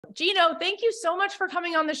Gino, thank you so much for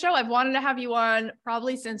coming on the show. I've wanted to have you on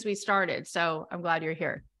probably since we started, so I'm glad you're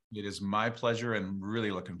here. It is my pleasure and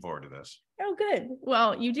really looking forward to this. Oh, good.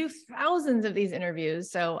 Well, you do thousands of these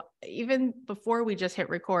interviews. So even before we just hit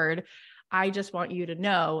record, I just want you to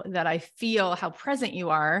know that I feel how present you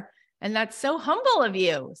are. And that's so humble of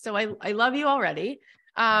you. So I love you already.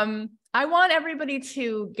 I want everybody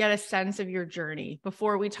to get a sense of your journey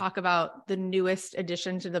before we talk about the newest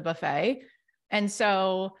addition to the buffet. And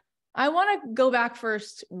so I want to go back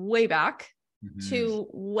first, way back to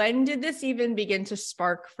when did this even begin to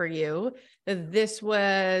spark for you that this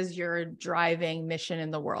was your driving mission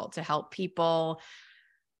in the world to help people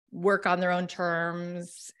work on their own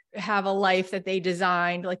terms, have a life that they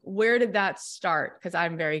designed? Like, where did that start? Because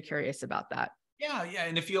I'm very curious about that. Yeah.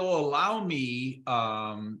 And if you'll allow me,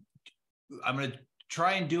 I'm going to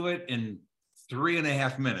try and do it in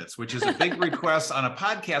 3.5 minutes, which is a big request on a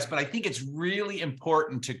podcast, but I think it's really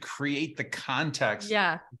important to create the context,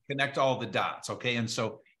 connect all the dots. Okay. And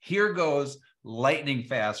so here goes lightning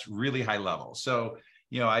fast, really high level. So,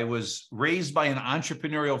 I was raised by an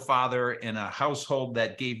entrepreneurial father in a household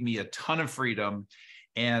that gave me a ton of freedom.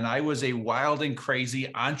 And I was a wild and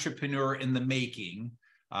crazy entrepreneur in the making,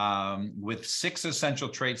 with 6 essential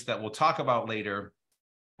traits that we'll talk about later.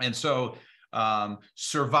 And so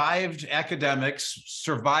survived academics,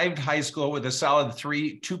 survived high school with a solid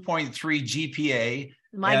 2.3 GPA.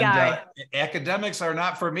 My guy. Academics are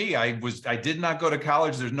not for me. I did not go to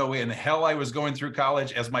college. There's no way in hell I was going through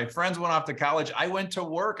college. As my friends went off to college, I went to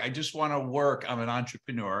work. I just want to work. I'm an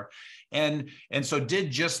entrepreneur. And so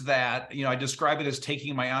did just that. I describe it as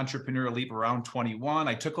taking my entrepreneurial leap around 21.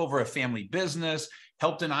 I took over a family business,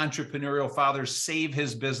 helped an entrepreneurial father save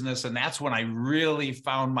his business. And that's when I really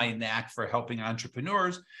found my knack for helping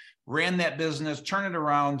entrepreneurs. Ran that business, turned it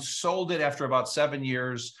around, sold it after about 7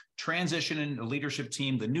 years, transitioned into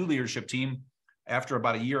the new leadership team after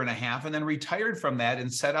about 1.5 years, and then retired from that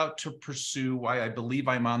and set out to pursue why I believe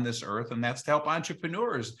I'm on this earth. And that's to help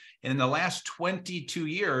entrepreneurs. And in the last 22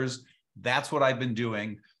 years, that's what I've been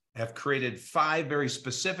doing. Have created 5 very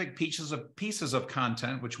specific pieces of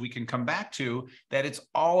content, which we can come back to, that it's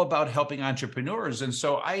all about helping entrepreneurs. And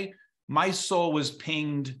so my soul was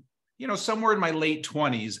pinged, somewhere in my late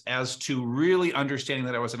 20s as to really understanding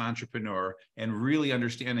that I was an entrepreneur and really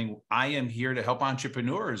understanding I am here to help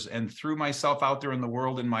entrepreneurs, and threw myself out there in the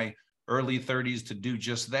world in my early 30s to do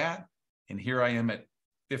just that. And here I am at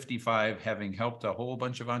 55, having helped a whole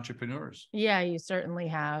bunch of entrepreneurs. Yeah, you certainly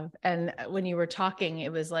have. And when you were talking,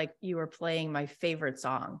 it was like you were playing my favorite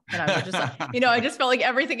song. And I was just like, I just felt like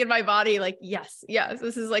everything in my body, like, yes,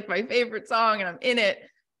 this is like my favorite song and I'm in it.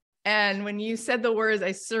 And when you said the words,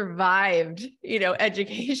 I survived,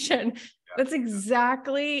 education, that's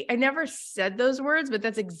exactly, I never said those words, but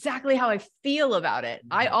that's exactly how I feel about it.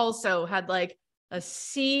 I also had like a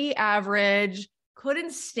C average,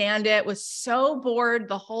 couldn't stand it, was so bored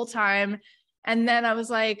the whole time. And then I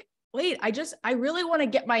was like, wait, I really want to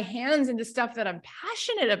get my hands into stuff that I'm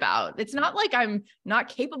passionate about. It's not like I'm not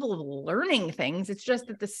capable of learning things. It's just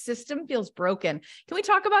that the system feels broken. Can we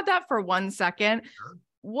talk about that for 1 second? Sure.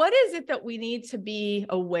 What is it that we need to be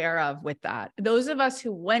aware of with that? Those of us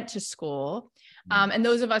who went to school, and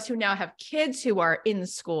those of us who now have kids who are in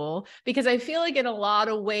school, because I feel like in a lot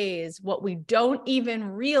of ways, what we don't even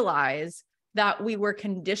realize that we were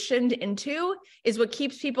conditioned into is what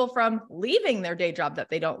keeps people from leaving their day job that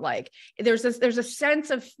they don't like. There's a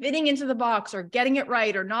sense of fitting into the box or getting it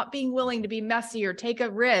right or not being willing to be messy or take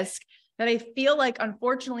a risk that I feel like,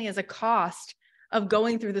 unfortunately, is a cost of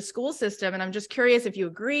going through the school system. And I'm just curious if you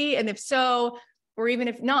agree, and if so, or even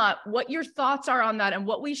if not, what your thoughts are on that and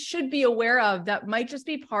what we should be aware of that might just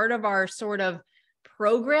be part of our sort of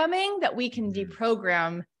programming that we can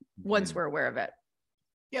deprogram once we're aware of it.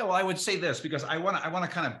 Yeah, well, I would say this because I want to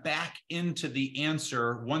kind of back into the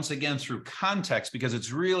answer once again through context, because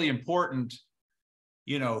it's really important,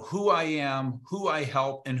 who I am, who I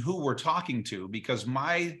help, and who we're talking to, because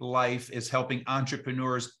my life is helping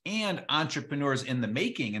entrepreneurs and entrepreneurs in the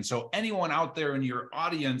making. And so anyone out there in your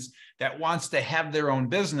audience that wants to have their own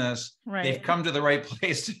business, they've come to the right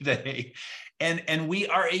place today. And we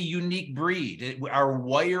are a unique breed. Our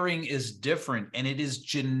wiring is different and it is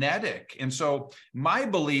genetic. And so my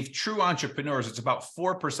belief, true entrepreneurs, it's about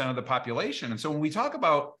 4% of the population. And so when we talk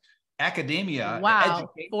about academia. Wow,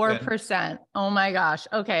 4%. Oh my gosh.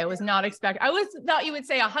 Okay, I was not expecting. I thought you would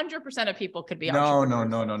say 100% of people could be entrepreneurs.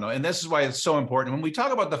 No. And this is why it's so important. When we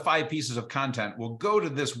talk about the 5 pieces of content, we'll go to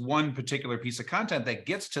this one particular piece of content that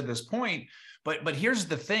gets to this point. But here's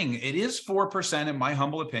the thing. It is 4% in my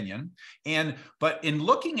humble opinion. But in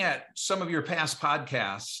looking at some of your past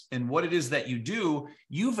podcasts and what it is that you do,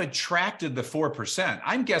 you've attracted the 4%.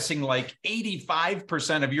 I'm guessing like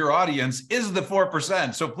 85% of your audience is the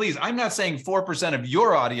 4%. So please, I'm not saying 4% of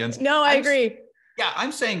your audience. No, I agree. Yeah,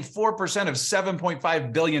 I'm saying 4% of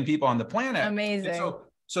 7.5 billion people on the planet. Amazing.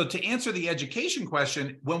 So to answer the education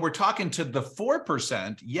question, when we're talking to the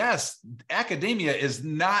 4%, yes, academia is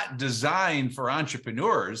not designed for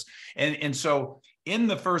entrepreneurs. And so in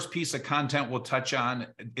the first piece of content we'll touch on,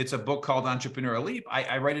 it's a book called Entrepreneurial Leap.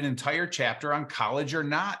 I write an entire chapter on college or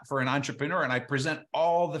not for an entrepreneur, and I present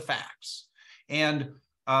all the facts. And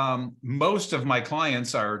most of my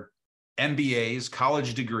clients are MBAs,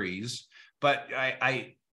 college degrees, but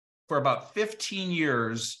I for about 15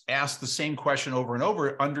 years, asked the same question over and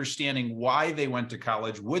over, understanding why they went to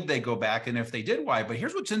college, would they go back, and if they did, why? But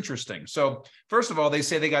here's what's interesting. So first of all, they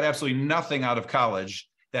say they got absolutely nothing out of college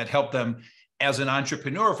that helped them as an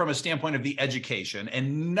entrepreneur from a standpoint of the education,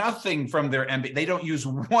 and nothing from their MBA. They don't use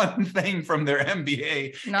one thing from their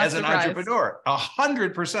MBA as an entrepreneur,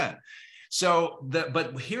 100%.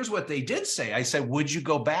 But here's what they did say. I said, would you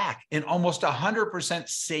go back? And almost 100%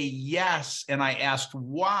 say yes. And I asked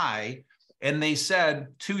why. And they said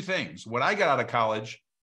two things. What I got out of college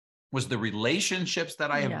was the relationships that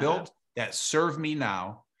I have built that serve me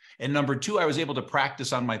now. And number two, I was able to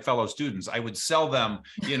practice on my fellow students. I would sell them,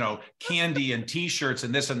 candy and t-shirts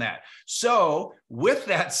and this and that. So with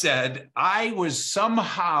that said, I was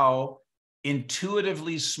somehow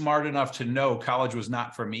intuitively smart enough to know college was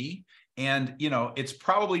not for me. And, it's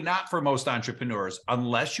probably not for most entrepreneurs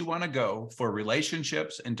unless you want to go for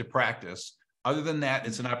relationships and to practice. Other than that,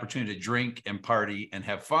 it's an opportunity to drink and party and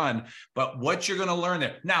have fun. But what you're going to learn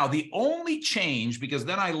there. Now, the only change, because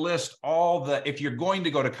then I list if you're going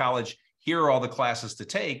to go to college, here are all the classes to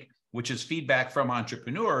take, which is feedback from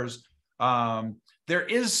entrepreneurs. There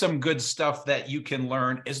is some good stuff that you can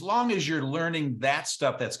learn as long as you're learning that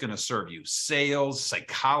stuff that's going to serve you. Sales,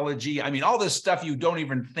 psychology. I mean, all this stuff you don't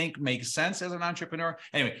even think makes sense as an entrepreneur.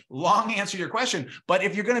 Anyway, long answer to your question. But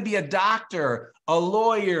if you're going to be a doctor, a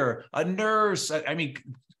lawyer, a nurse,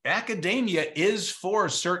 academia is for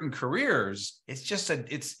certain careers. It's just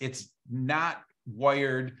it's not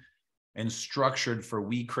wired and structured for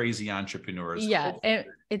we crazy entrepreneurs. Yeah,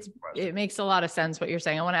 it makes a lot of sense what you're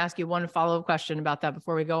saying. I want to ask you one follow-up question about that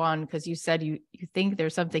before we go on, because you said you think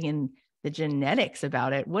there's something in the genetics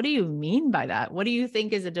about it. What do you mean by that? What do you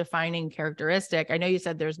think is a defining characteristic? I know you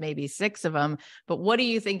said there's maybe 6 of them, but what do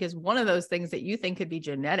you think is one of those things that you think could be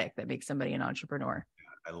genetic that makes somebody an entrepreneur?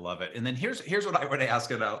 I love it. And then here's what I would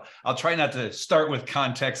ask about. I'll try not to start with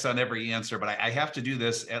context on every answer, but I have to do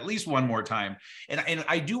this at least one more time. And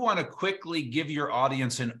I do want to quickly give your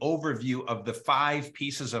audience an overview of the 5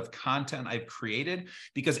 pieces of content I've created,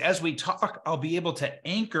 because as we talk, I'll be able to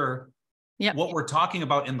anchor what we're talking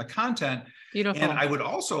about in the content. Beautiful. And I would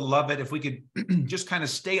also love it if we could just kind of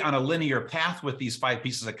stay on a linear path with these 5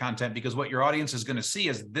 pieces of content, because what your audience is going to see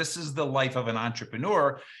is this is the life of an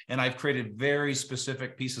entrepreneur. And I've created very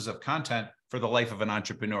specific pieces of content for the life of an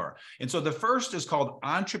entrepreneur. And so the first is called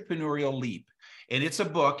Entrepreneurial Leap. And it's a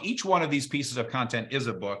book. Each one of these pieces of content is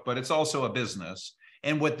a book, but it's also a business.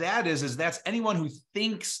 And what that is that's anyone who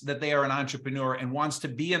thinks that they are an entrepreneur and wants to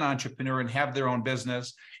be an entrepreneur and have their own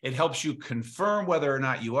business. It helps you confirm whether or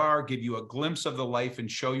not you are, give you a glimpse of the life, and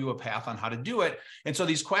show you a path on how to do it. And so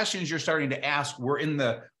these questions you're starting to ask were in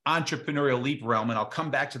the entrepreneurial leap realm, and I'll come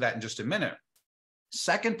back to that in just a minute.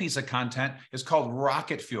 Second piece of content is called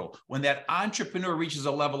rocket fuel. When that entrepreneur reaches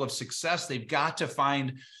a level of success, they've got to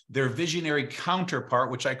find their visionary counterpart,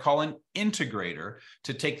 which I call an integrator,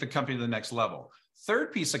 to take the company to the next level.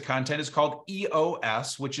 Third piece of content is called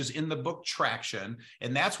EOS, which is in the book Traction.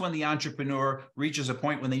 And that's when the entrepreneur reaches a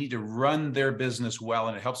point when they need to run their business well,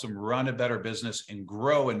 and it helps them run a better business and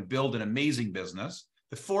grow and build an amazing business.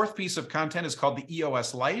 The fourth piece of content is called the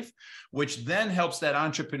EOS Life, which then helps that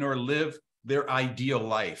entrepreneur live their ideal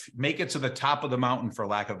life, make it to the top of the mountain, for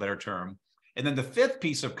lack of a better term. And then the fifth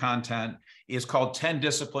piece of content is called 10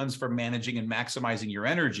 Disciplines for Managing and Maximizing Your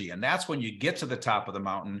Energy. And that's when you get to the top of the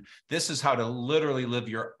mountain. This is how to literally live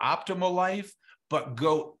your optimal life, but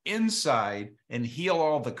go inside and heal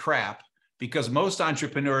all the crap, because most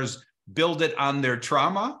entrepreneurs build it on their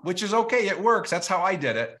trauma, which is okay. It works. That's how I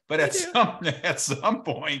did it. But at some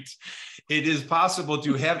point, it is possible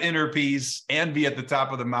to have inner peace and be at the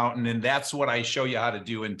top of the mountain. And that's what I show you how to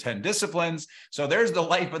do in 10 disciplines. So there's the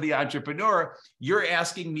life of the entrepreneur. You're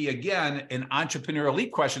asking me again an entrepreneurial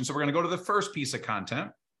leap question. So we're going to go to the first piece of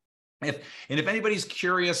content. If anybody's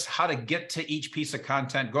curious how to get to each piece of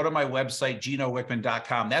content, go to my website,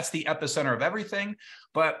 ginowickman.com. That's the epicenter of everything.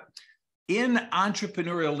 But in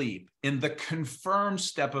Entrepreneurial Leap, in the confirmed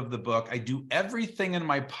step of the book, I do everything in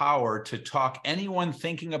my power to talk anyone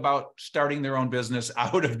thinking about starting their own business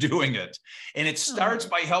out of doing it. And it starts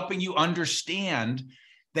by helping you understand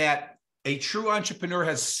that a true entrepreneur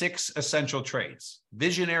has 6 essential traits: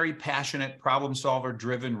 visionary, passionate, problem solver,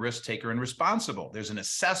 driven, risk taker, and responsible. There's an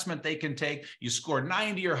assessment they can take. You score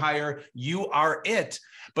 90 or higher, you are it.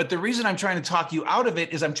 But the reason I'm trying to talk you out of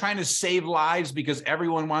it is I'm trying to save lives, because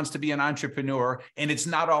everyone wants to be an entrepreneur and it's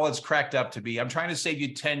not all it's cracked up to be. I'm trying to save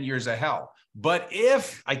you 10 years of hell. But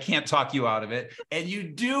if I can't talk you out of it and you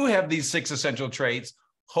do have these 6 essential traits,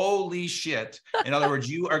 holy shit. In other words,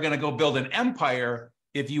 you are going to go build an empire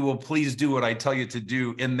if you will please do what I tell you to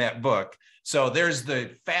do in that book. So there's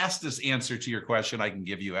the fastest answer to your question I can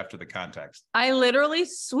give you after the context. I literally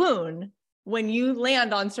swoon when you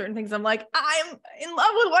land on certain things. I'm like, I'm in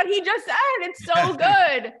love with what he just said. It's so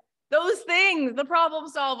good. Those things, the problem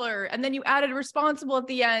solver. And then you added responsible at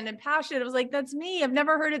the end and passionate. I was like, that's me. I've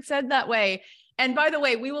never heard it said that way. And by the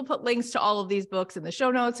way, we will put links to all of these books in the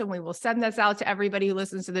show notes, and we will send this out to everybody who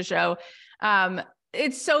listens to the show.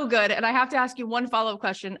 It's so good. And I have to ask you one follow-up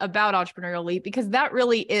question about Entrepreneurial Leap, because that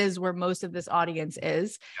really is where most of this audience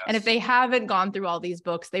is. Yes. And if they haven't gone through all these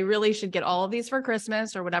books, they really should get all of these for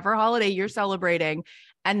Christmas or whatever holiday you're celebrating,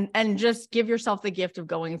 and just give yourself the gift of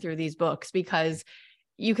going through these books, because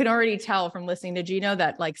you can already tell from listening to Gino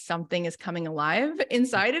that like something is coming alive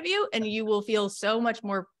inside of you, and you will feel so much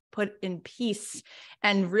more put in peace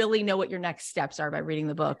and really know what your next steps are by reading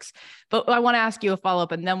the books. But I want to ask you a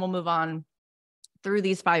follow-up, and then we'll move on through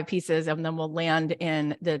these 5 pieces, and then we'll land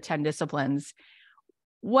in the 10 disciplines.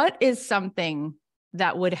 What is something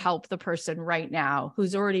that would help the person right now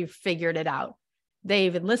who's already figured it out?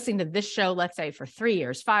 They've been listening to this show, let's say for 3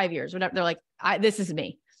 years, 5 years, whatever. They're like, this is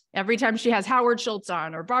me. Every time she has Howard Schultz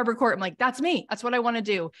on or Barbara Court, I'm like, that's me. That's what I want to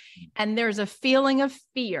do. And there's a feeling of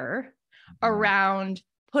fear around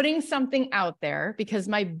putting something out there, because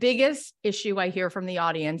my biggest issue I hear from the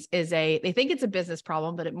audience is they think it's a business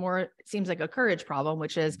problem, but it more seems like a courage problem,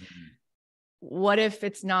 which is, what if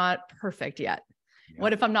it's not perfect yet? Yeah.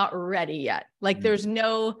 What if I'm not ready yet? Like there's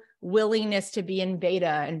no willingness to be in beta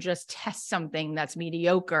and just test something that's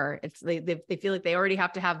mediocre. It's they feel like they already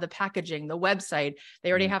have to have the packaging, the website. They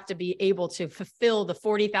already have to be able to fulfill the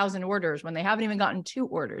 40,000 orders when they haven't even gotten 2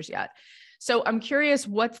 orders yet. So I'm curious,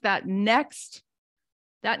 what's that next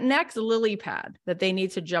lily pad that they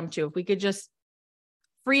need to jump to? If we could just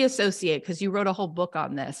free associate, because you wrote a whole book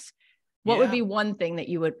on this, what would be one thing that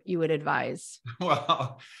you would advise?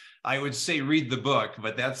 Well, I would say read the book,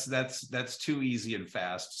 but that's too easy and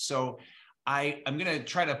fast. So I'm going to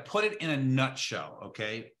try to put it in a nutshell.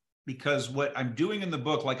 Okay. Because what I'm doing in the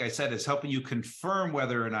book, like I said, is helping you confirm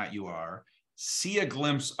whether or not you are, see a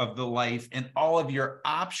glimpse of the life and all of your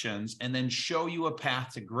options, and then show you a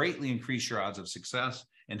path to greatly increase your odds of success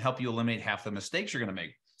and help you eliminate half the mistakes you're going to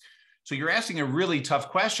make. So you're asking a really tough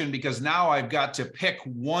question, because now I've got to pick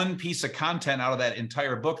one piece of content out of that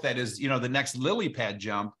entire book that is, the next lily pad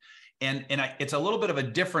jump. And it's a little bit of a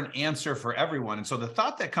different answer for everyone. And so the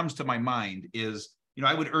thought that comes to my mind is,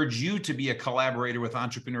 I would urge you to be a collaborator with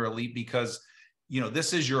Entrepreneurial Leap, because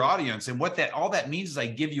this is your audience. And all that means is I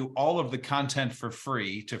give you all of the content for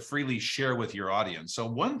free to freely share with your audience. So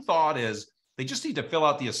one thought is, they just need to fill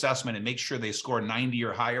out the assessment and make sure they score 90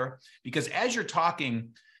 or higher, because as you're talking,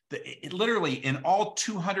 literally in all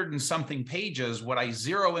 200 and something pages, what I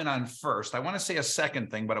zero in on first, I want to say a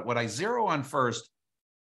second thing, but what I zero on first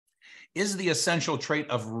is the essential trait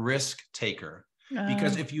of risk taker.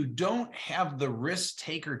 Because if you don't have the risk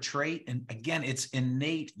taker trait, and again, it's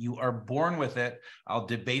innate, you are born with it. I'll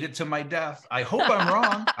debate it to my death. I hope I'm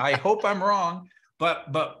wrong. I hope I'm wrong.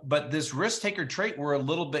 But this risk taker trait, we're a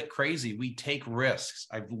little bit crazy. We take risks.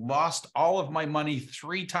 I've lost all of my money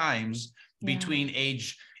 3 times between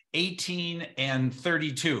age 18 and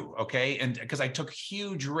 32. Okay. And because I took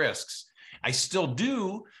huge risks, I still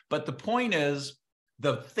do. But the point is,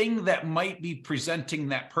 the thing that might be presenting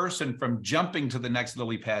that person from jumping to the next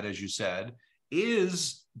lily pad, as you said,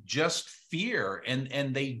 is just fear.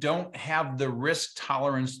 And they don't have the risk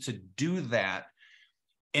tolerance to do that.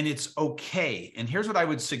 And it's okay. And here's what I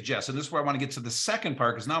would suggest. And this is where I want to get to the second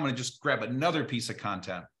part, because now I'm going to just grab another piece of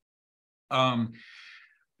content.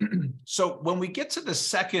 So when we get to the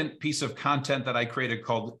second piece of content that I created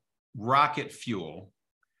called Rocket Fuel,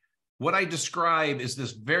 What I describe is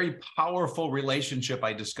this very powerful relationship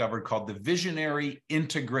I discovered called the visionary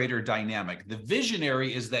integrator dynamic. The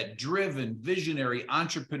visionary is that driven, visionary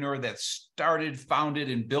entrepreneur that started, founded,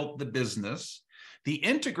 and built the business. The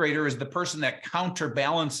integrator is the person that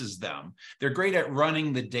counterbalances them. They're great at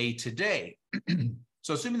running the day-to-day.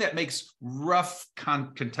 So assuming that makes rough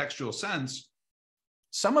contextual sense,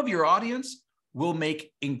 some of your audience will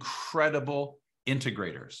make incredible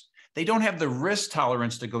integrators. They don't have the risk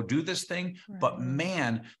tolerance to go do this thing, but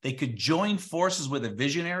man, they could join forces with a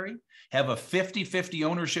visionary, have a 50-50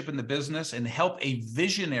 ownership in the business, and help a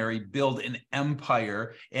visionary build an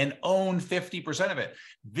empire and own 50% of it.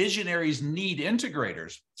 Visionaries need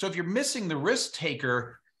integrators. So if you're missing the risk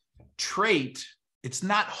taker trait, it's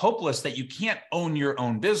not hopeless that you can't own your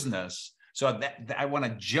own business. So I want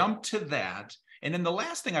to jump to that. And then the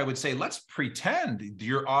last thing I would say, let's pretend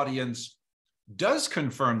your audience does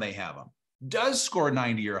confirm they have them, does score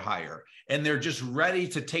 90 or higher, and they're just ready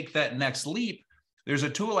to take that next leap. There's a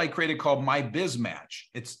tool I created called My Biz Match.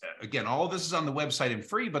 It's, again, all of this is on the website and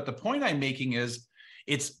free, but the point I'm making is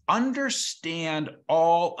it's understand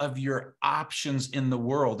all of your options in the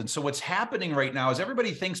world. And so what's happening right now is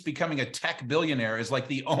everybody thinks becoming a tech billionaire is like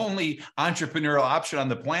the only entrepreneurial option on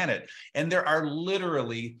the planet. And there are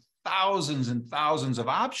literally thousands and thousands of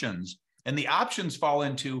options. And the options fall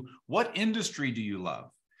into, what industry do you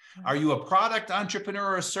love? Are you a product entrepreneur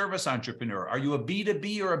or a service entrepreneur? Are you a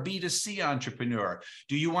B2B or a B2C entrepreneur?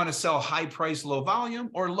 Do you want to sell high price, low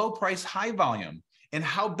volume, or low price, high volume? And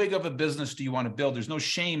how big of a business do you want to build? There's no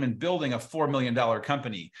shame in building a $4 million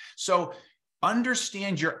company. So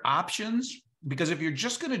understand your options, because if you're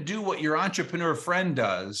just going to do what your entrepreneur friend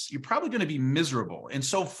does, you're probably going to be miserable. And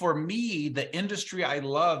so for me, the industry I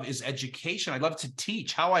love is education. I love to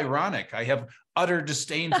teach. How ironic. I have utter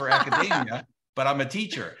disdain for academia, but I'm a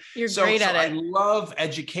teacher. You're great at it. I love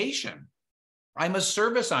education. I'm a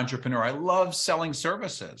service entrepreneur. I love selling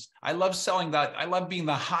services. I love selling that. I love being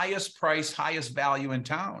the highest price, highest value in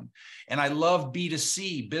town. And I love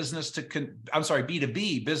B2C,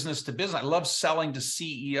 B2B, business to business. I love selling to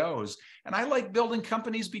CEOs. And I like building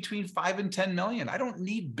companies between 5 and 10 million. I don't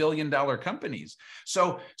need billion-dollar companies.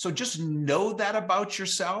 So just know that about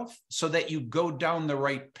yourself so that you go down the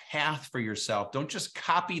right path for yourself. Don't just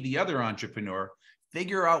copy the other entrepreneur.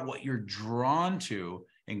 Figure out what you're drawn to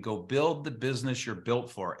and go build the business you're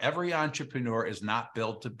built for. Every entrepreneur is not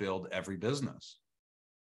built to build every business.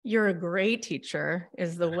 You're a great teacher.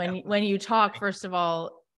 When you talk, first of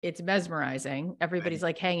all, it's mesmerizing. Everybody's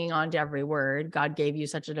like hanging on to every word. God gave you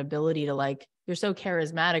such an ability to you're so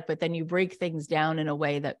charismatic, but then you break things down in a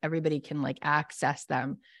way that everybody can access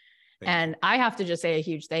them. And I have to just say a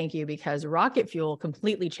huge thank you, because Rocket Fuel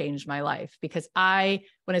completely changed my life. Because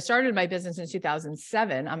when I started my business in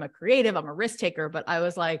 2007, I'm a creative, I'm a risk taker, but I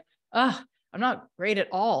was like, I'm not great at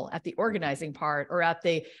all at the organizing part or at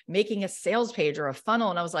the making a sales page or a funnel.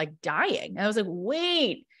 And I was like dying. And I was like,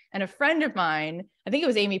 wait. And a friend of mine, I think it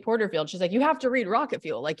was Amy Porterfield, she's like, you have to read Rocket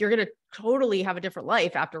Fuel. You're going to totally have a different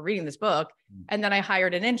life after reading this book. And then I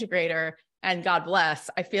hired an integrator, and God bless.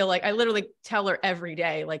 I feel like I literally tell her every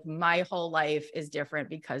day, my whole life is different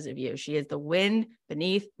because of you. She is the wind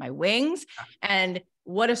beneath my wings. And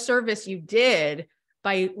what a service you did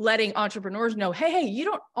by letting entrepreneurs know, hey, you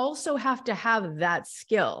don't also have to have that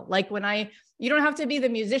skill. You don't have to be the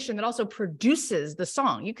musician that also produces the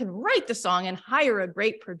song. You can write the song and hire a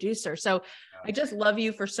great producer. So I just love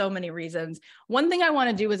you for so many reasons. One thing I want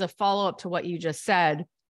to do is a follow-up to what you just said,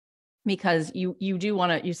 because you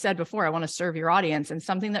said before, I want to serve your audience, and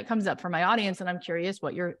something that comes up for my audience, and I'm curious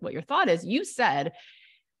what your thought is. You said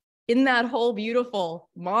in that whole beautiful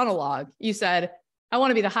monologue, you said, I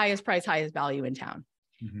want to be the highest price, highest value in town.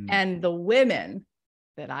 Mm-hmm. And the women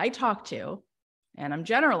that I talk to, and I'm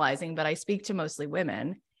generalizing, but I speak to mostly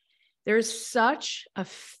women, there's such a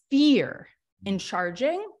fear in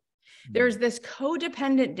charging. There's this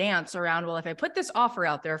codependent dance around, well, if I put this offer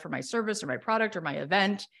out there for my service or my product or my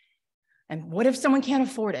event, and what if someone can't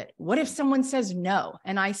afford it? What if someone says no?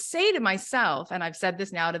 And I say to myself, and I've said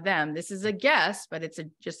this now to them, this is a guess, but it's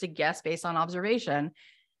just a guess based on observation.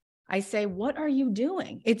 I say, what are you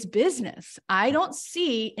doing? It's business. I don't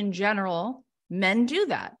see in general men do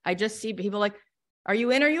that. I just see people like, are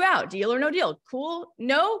you in or you out? Deal or no deal? Cool.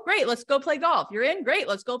 No, great. Let's go play golf. You're in? Great.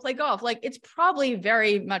 Let's go play golf. It's probably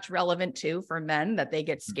very much relevant too for men that they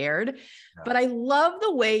get scared. Yeah. But I love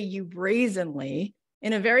the way you brazenly,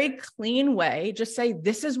 in a very clean way, just say,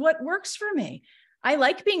 this is what works for me. I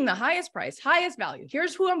like being the highest price, highest value.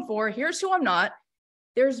 Here's who I'm for. Here's who I'm not.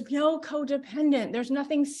 There's no codependent. There's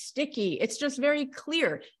nothing sticky. It's just very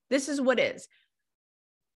clear. This is what is.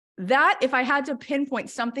 that, if I had to pinpoint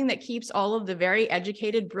something that keeps all of the very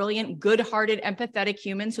educated, brilliant, good-hearted, empathetic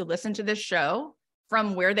humans who listen to this show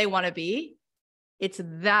from where they want to be, it's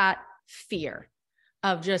that fear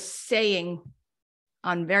of just saying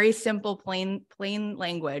on very simple, plain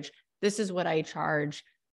language, this is what I charge,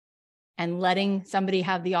 and letting somebody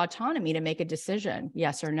have the autonomy to make a decision,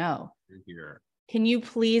 yes or no. Here. Can you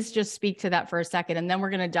please just speak to that for a second? And then we're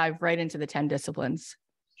going to dive right into the 10 disciplines.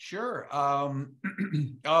 Sure. Oh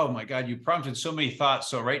my God, you prompted so many thoughts.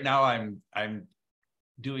 So right now I'm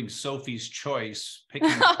doing Sophie's choice, picking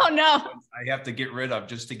Oh no, I have to get rid of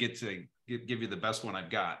just to give you the best one I've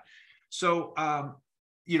got. So,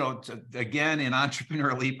 again, in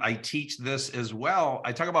Entrepreneur Leap, I teach this as well.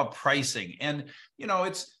 I talk about pricing, and,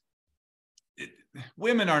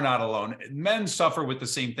 women are not alone. Men suffer with the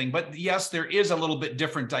same thing, but yes, there is a little bit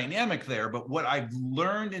different dynamic there. But what I've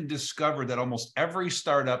learned and discovered that almost every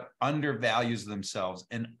startup undervalues themselves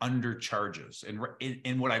and undercharges.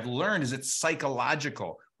 And what I've learned is it's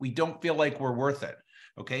psychological. We don't feel like we're worth it.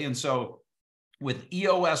 Okay. And so with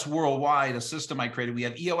EOS Worldwide, a system I created, we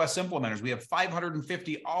have EOS implementers. We have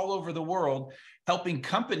 550 all over the world helping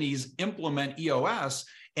companies implement EOS.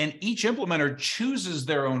 And each implementer chooses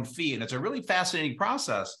their own fee. And it's a really fascinating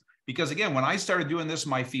process because, again, when I started doing this,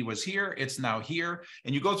 my fee was here. It's now here.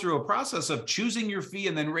 And you go through a process of choosing your fee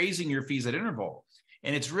and then raising your fees at interval.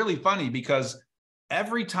 And it's really funny because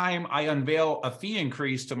every time I unveil a fee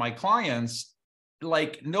increase to my clients,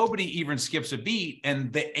 like nobody even skips a beat,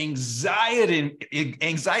 and the anxiety,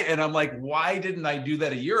 and I'm like, why didn't I do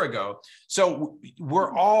that a year ago? So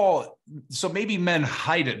so maybe men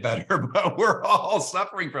hide it better, but we're all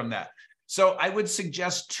suffering from that. So I would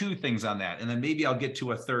suggest two things on that, and then maybe I'll get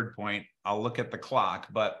to a third point. I'll look at the clock,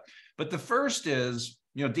 but the first is,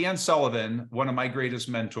 Dan Sullivan, one of my greatest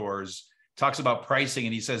mentors, talks about pricing,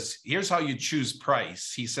 and he says, here's how you choose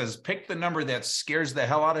price. He says, pick the number that scares the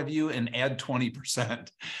hell out of you and add 20%.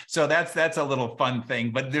 So that's a little fun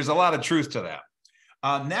thing, but there's a lot of truth to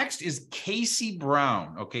that. Next is Casey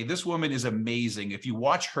Brown. Okay, this woman is amazing. If you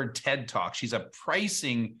watch her TED Talk, she's a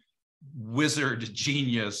pricing wizard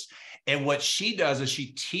genius. And what she does is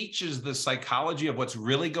she teaches the psychology of what's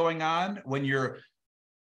really going on when you're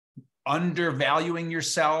undervaluing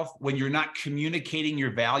yourself, when you're not communicating your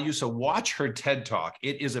value. So watch her TED Talk.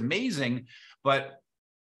 It is amazing. But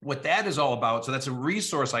what that is all about, so that's a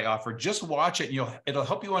resource I offer. Just watch it. It'll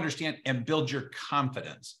help you understand and build your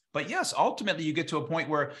confidence. But yes, ultimately you get to a point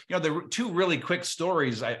where, the two really quick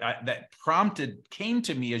stories that came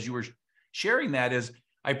to me as you were sharing that is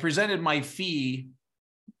I presented my fee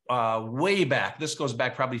way back. This goes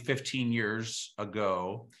back probably 15 years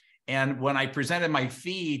ago. And when I presented my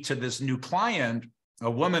fee to this new client,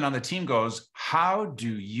 a woman on the team goes, how do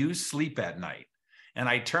you sleep at night? And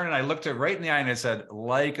I turned and I looked her right in the eye and I said,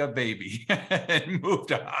 like a baby, and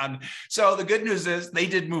moved on. So the good news is they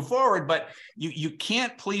did move forward, but you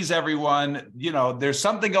can't please everyone. There's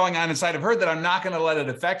something going on inside of her that I'm not going to let it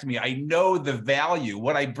affect me. I know the value,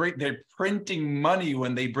 what I bring. They're printing money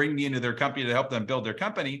when they bring me into their company to help them build their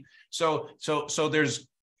company. So there's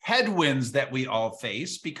headwinds that we all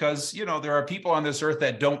face because, there are people on this earth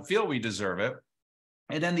that don't feel we deserve it.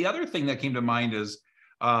 And then the other thing that came to mind is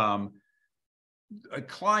a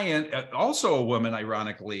client, also a woman,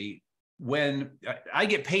 ironically, when I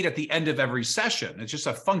get paid at the end of every session. It's just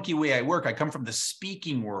a funky way I work. I come from the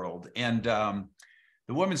speaking world. And the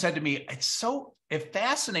woman said to me, it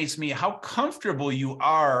fascinates me how comfortable you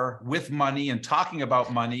are with money and talking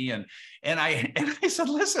about money. And I said,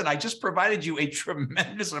 listen, I just provided you a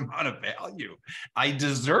tremendous amount of value. I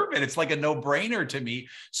deserve it. It's like a no-brainer to me.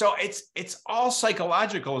 So it's all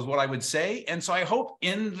psychological is what I would say. And so I hope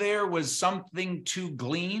in there was something to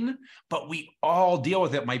glean, but we all deal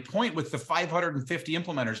with it. My point with the 550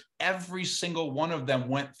 implementers, every single one of them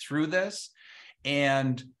went through this,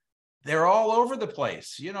 and they're all over the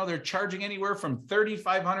place. They're charging anywhere from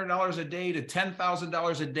 $3,500 a day to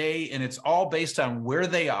 $10,000 a day. And it's all based on where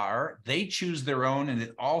they are. They choose their own, and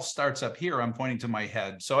it all starts up here. I'm pointing to my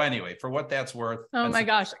head. So anyway, for what that's worth. Oh my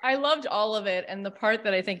gosh. I loved all of it. And the part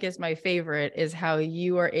that I think is my favorite is how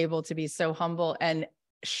you are able to be so humble and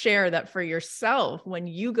share that for yourself when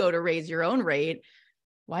you go to raise your own rate.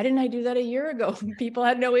 Why didn't I do that a year ago? People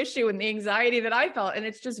had no issue in the anxiety that I felt. And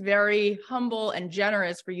it's just very humble and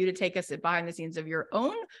generous for you to take us behind the scenes of your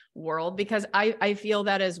own world, because I feel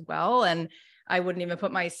that as well. And I wouldn't even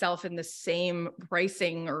put myself in the same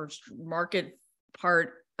pricing or market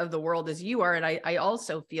part of the world as you are. And I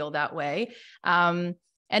also feel that way. And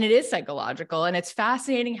it is psychological. And it's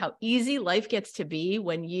fascinating how easy life gets to be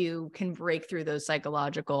when you can break through those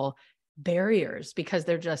psychological barriers because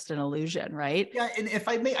they're just an illusion, right? Yeah. And if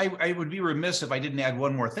I may, I would be remiss if I didn't add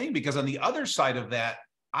one more thing, because on the other side of that,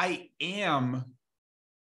 I am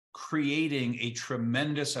creating a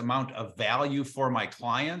tremendous amount of value for my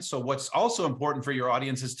clients. So what's also important for your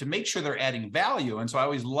audience is to make sure they're adding value. And so I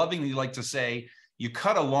always lovingly like to say, you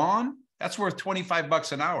cut a lawn, that's worth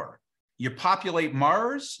 $25 an hour. You populate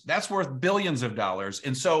Mars, that's worth billions of dollars.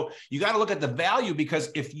 And so you got to look at the value,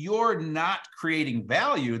 because if you're not creating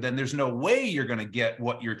value, then there's no way you're going to get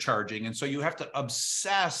what you're charging. And so you have to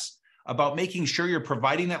obsess about making sure you're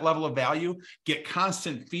providing that level of value, get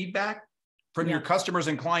constant feedback from your customers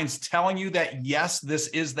and clients telling you that, yes, this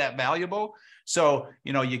is that valuable. So,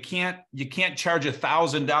 you can't charge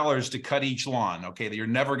 $1,000 to cut each lawn. Okay. You're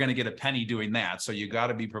never going to get a penny doing that. So you got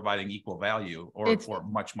to be providing equal value or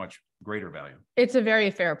much, much greater value. It's a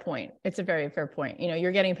very fair point. It's a very fair point.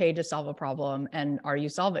 You're getting paid to solve a problem, and are you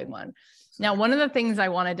solving one? Now, one of the things I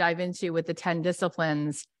want to dive into with the 10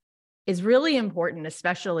 disciplines is really important,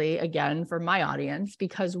 especially again, for my audience,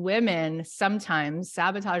 because women sometimes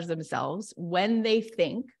sabotage themselves when they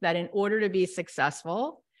think that in order to be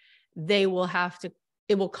successful, it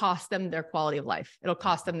will cost them their quality of life. It'll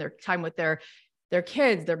cost them their time with their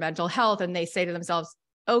kids, their mental health. And they say to themselves,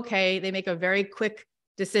 okay, they make a very quick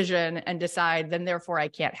decision and decide, then therefore I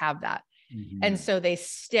can't have that. Mm-hmm. And so they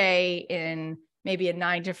stay in maybe a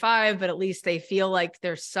 9 to 5, but at least they feel like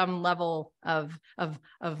there's some level of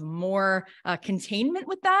more containment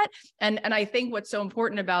with that. And I think what's so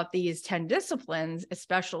important about these 10 disciplines,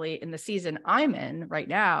 especially in the season I'm in right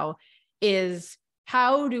now, is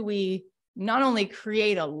how do we not only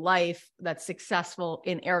create a life that's successful,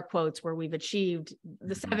 in air quotes, where we've achieved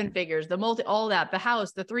the 7 figures, the all that, the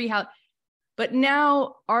house, the 3 house, but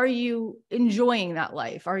now, are you enjoying that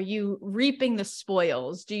life? Are you reaping the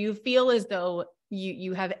spoils? Do you feel as though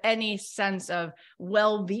you have any sense of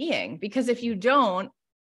well-being? Because if you don't,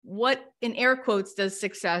 what, in air quotes, does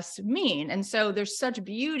success mean? And so there's such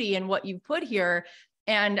beauty in what you put here.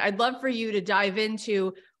 And I'd love for you to dive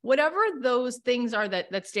into whatever those things are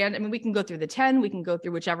that stand. I mean, we can go through the 10, we can go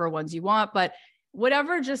through whichever ones you want, but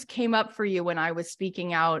whatever just came up for you when I was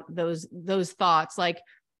speaking out those thoughts, like,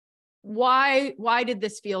 why did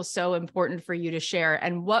this feel so important for you to share?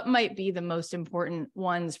 And what might be the most important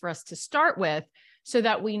ones for us to start with, so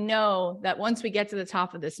that we know that once we get to the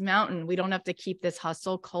top of this mountain, we don't have to keep this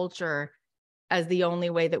hustle culture as the only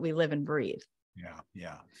way that we live and breathe?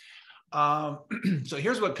 Yeah. So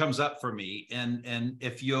here's what comes up for me. And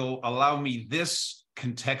if you'll allow me this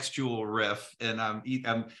contextual riff, and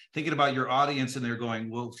I'm thinking about your audience, and they're going,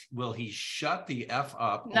 will he shut the F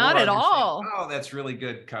up? Not at all. Saying, oh, that's really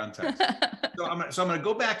good context. So I'm going to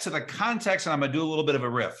go back to the context, and I'm going to do a little bit of a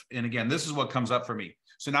riff. And again, this is what comes up for me.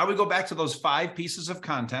 So now we go back to those 5 pieces of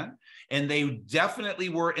content, and they definitely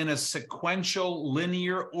were in a sequential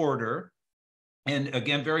linear order. And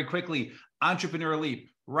again, very quickly, Entrepreneurial Leap,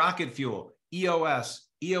 Rocket Fuel, EOS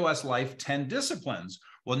Life, 10 disciplines.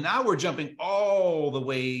 Well, now we're jumping all the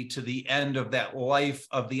way to the end of that life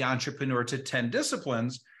of the entrepreneur to 10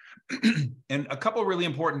 disciplines. And a couple of really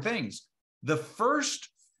important things. The first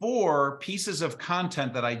 4 pieces of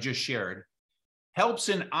content that I just shared helps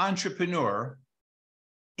an entrepreneur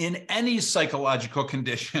in any psychological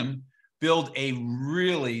condition build a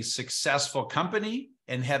really successful company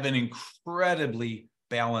and have an incredibly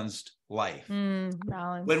balanced life.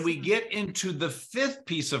 Balance. When we get into the 5th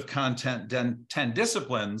piece of content, 10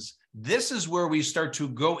 disciplines, this is where we start to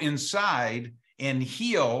go inside and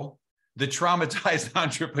heal the traumatized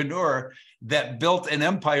entrepreneur that built an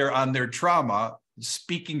empire on their trauma,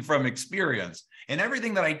 speaking from experience. And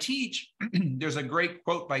everything that I teach, there's a great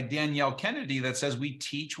quote by Danielle Kennedy that says, we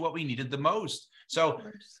teach what we needed the most. So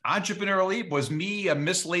Entrepreneurial Leap was me, a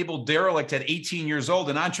mislabeled derelict at 18 years old,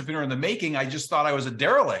 an entrepreneur in the making. I just thought I was a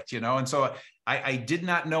derelict, And so I did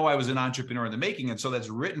not know I was an entrepreneur in the making. And so that's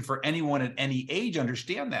written for anyone at any age.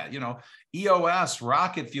 Understand that, EOS,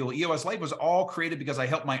 Rocket Fuel, EOS Life was all created because I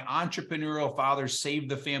helped my entrepreneurial father save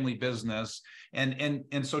the family business. And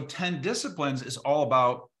so 10 disciplines is all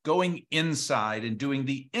about going inside and doing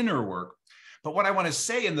the inner work. But what I want to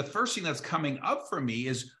say, and the first thing that's coming up for me,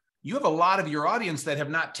 is you have a lot of your audience that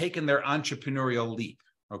have not taken their entrepreneurial leap,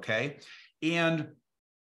 okay? And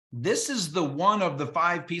this is the one of the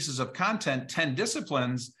 5 pieces of content, 10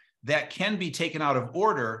 disciplines, that can be taken out of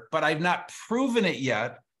order, but I've not proven it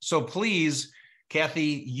yet. So please,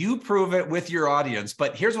 Cathy, you prove it with your audience.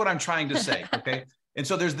 But here's what I'm trying to say, okay? And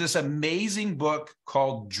so there's this amazing book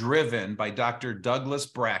called Driven by Dr. Douglas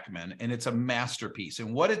Brackman, and it's a masterpiece.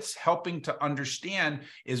 And what it's helping to understand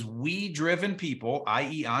is we driven people,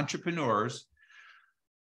 i.e. entrepreneurs,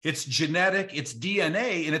 It's genetic, it's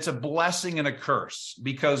DNA, and it's a blessing and a curse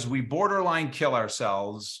because we borderline kill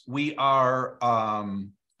ourselves. We are,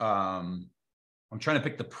 I'm trying to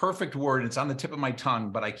pick the perfect word. It's on the tip of my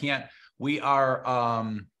tongue, but I can't. We are,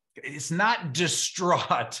 it's not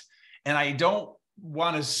distraught. And I don't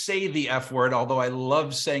want to say the F word, although I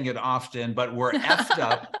love saying it often, but we're effed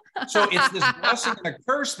up. So it's this blessing and a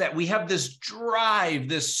curse that we have this drive,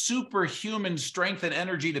 this superhuman strength and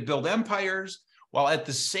energy to build empires, while at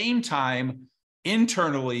the same time,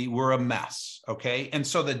 internally, we're a mess, okay? And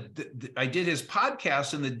so I did his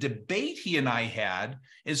podcast, and the debate he and I had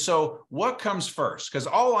is, so what comes first? Because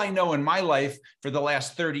all I know in my life for the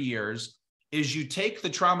last 30 years is you take the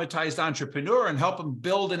traumatized entrepreneur and help them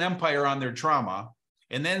build an empire on their trauma,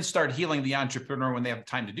 and then start healing the entrepreneur when they have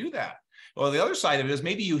time to do that. Well, the other side of it is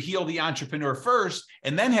maybe you heal the entrepreneur first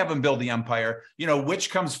and then have them build the empire. You know, which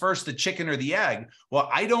comes first, the chicken or the egg? Well,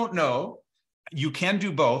 I don't know. You can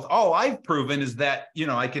do both. All I've proven is that, you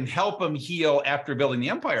know, I can help them heal after building the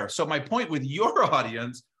empire. So my point with your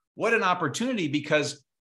audience, what an opportunity, because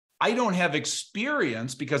I don't have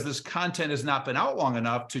experience, because this content has not been out long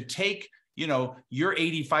enough to take, you know, your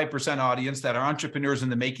 85% audience that are entrepreneurs in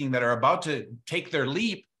the making that are about to take their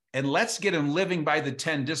leap, and let's get them living by the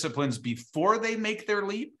 10 disciplines before they make their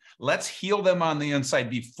leap. Let's heal them on the inside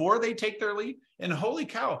before they take their leap. And holy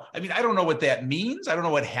cow, I mean, I don't know what that means. I don't know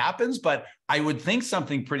what happens, but I would think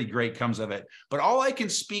something pretty great comes of it. But all I can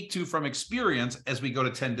speak to from experience as we go to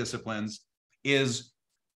 10 disciplines is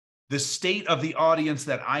the state of the audience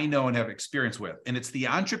that I know and have experience with. And it's the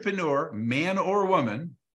entrepreneur, man or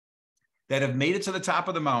woman, that have made it to the top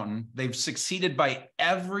of the mountain. They've succeeded by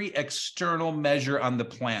every external measure on the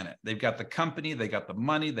planet. They've got the company, they got the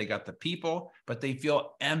money, they got the people, but they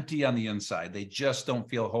feel empty on the inside. They just don't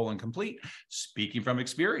feel whole and complete. Speaking from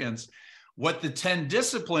experience, what the 10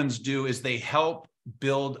 disciplines do is they help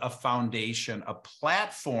build a foundation, a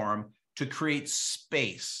platform to create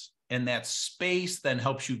space. And that space then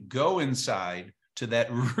helps you go inside to that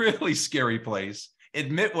really scary place,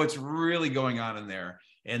 admit what's really going on in there,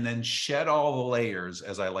 and then shed all the layers,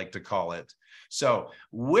 as I like to call it. So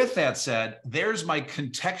with that said, there's my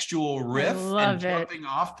contextual riff and jumping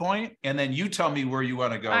off point. And then you tell me where you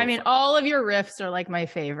want to go. I mean, all of your riffs are like my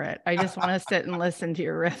favorite. I just want to sit and listen to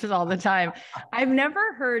your riffs all the time. I've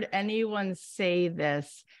never heard anyone say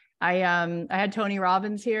this. I had Tony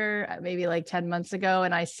Robbins here maybe like 10 months ago.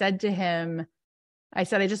 And I said to him, I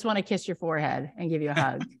just want to kiss your forehead and give you a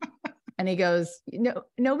hug. And he goes, no,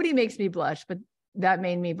 nobody makes me blush, but that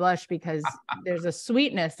made me blush because there's a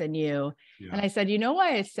sweetness in you. Yeah. And I said, you know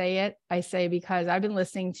why I say it? I say, because I've been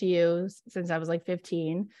listening to you since I was like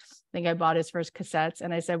 15. I think I bought his first cassettes.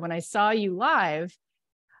 And I said, when I saw you live,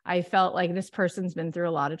 I felt like this person's been through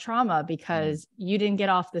a lot of trauma, because you didn't get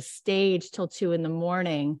off the stage till 2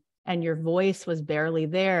 a.m. and your voice was barely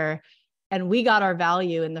there. And we got our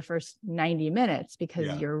value in the first 90 minutes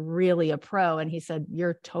because you're really a pro. And he said,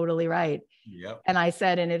 you're totally right. Yep. And I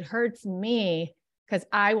said, and it hurts me because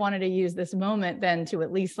I wanted to use this moment then to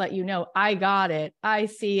at least let you know, I got it. I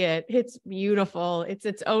see it. It's beautiful. It's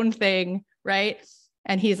its own thing. Right.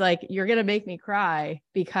 And he's like, you're going to make me cry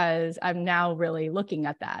because I'm now really looking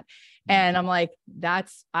at that. And I'm like,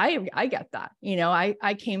 I get that. You know,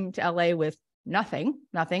 I came to LA with nothing.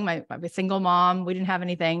 I'm a single mom. We didn't have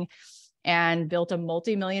anything, and built a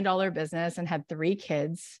multi-million-dollar business and had 3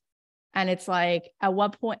 kids. And it's like, at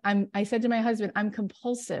what point I said to my husband, I'm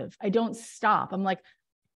compulsive. I don't stop. I'm like,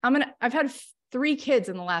 I've had 3 kids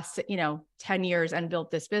in the last, 10 years and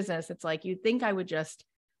built this business. It's like, you'd think I would just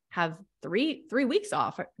have 3 weeks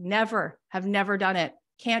off. Have never done it.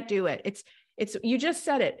 Can't do it. It's, you just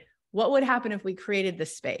said it. What would happen if we created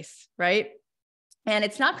this space? Right. And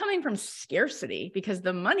it's not coming from scarcity, because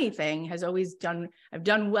the money thing has always I've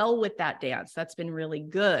done well with that dance. That's been really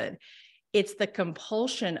good. It's the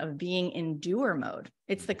compulsion of being in doer mode.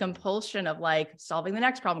 It's the compulsion of like solving the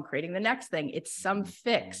next problem, creating the next thing. It's some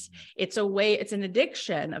fix. It's an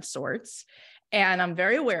addiction of sorts. And I'm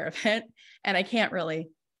very aware of it. And I can't really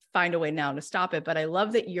find a way now to stop it. But I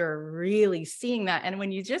love that you're really seeing that. And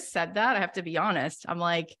when you just said that, I have to be honest, I'm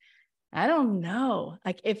like, I don't know.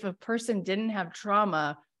 Like, if a person didn't have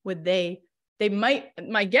trauma, would they might,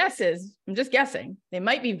 my guess is, I'm just guessing, they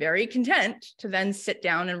might be very content to then sit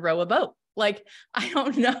down and row a boat. Like, I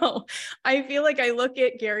don't know. I feel like I look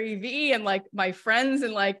at Gary Vee and like my friends,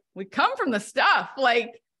 and like, we come from the stuff,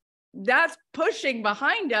 like that's pushing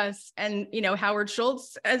behind us. And, Howard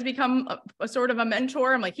Schultz has become a sort of a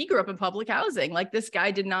mentor. I'm like, he grew up in public housing. Like, this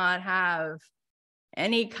guy did not have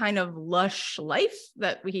any kind of lush life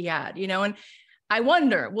that he had, and I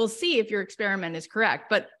wonder, we'll see if your experiment is correct.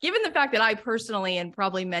 But given the fact that I personally, and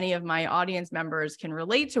probably many of my audience members can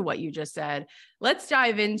relate to what you just said, let's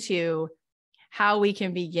dive into how we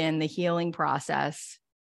can begin the healing process,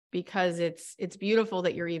 because it's beautiful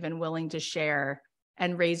that you're even willing to share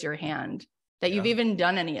and raise your hand, that you've even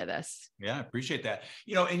done any of this. Yeah, I appreciate that.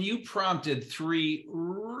 And you prompted 3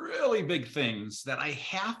 really big things that I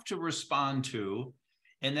have to respond to.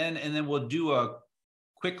 And then we'll do a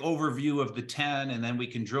quick overview of the 10, and then we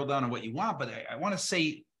can drill down on what you want. But I want to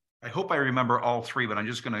say, I hope I remember all 3, but I'm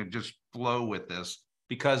just going to flow with this,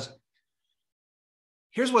 because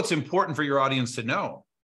here's what's important for your audience to know.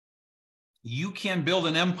 You can build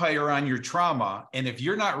an empire on your trauma. And if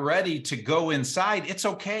you're not ready to go inside, it's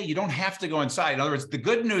okay. You don't have to go inside. In other words, the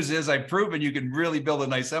good news is I've proven you can really build a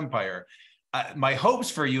nice empire. My hopes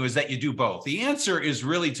for you is that you do both. The answer is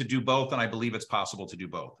really to do both. And I believe it's possible to do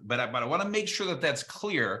both. But I want to make sure that that's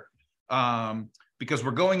clear, because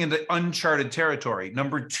we're going into uncharted territory.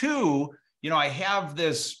 Number 2, I have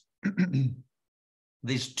these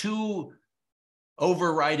 2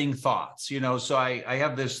 overriding thoughts, so I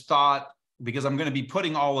have this thought, because I'm going to be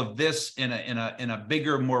putting all of this in a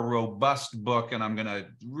bigger, more robust book. And I'm going to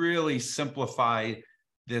really simplify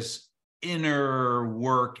this inner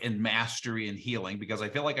work and mastery and healing, because I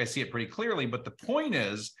feel like I see it pretty clearly. But the point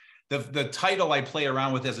is, the title I play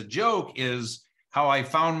around with as a joke is how I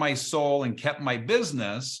found my soul and kept my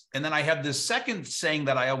business. And then I have this second saying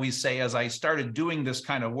that I always say as I started doing this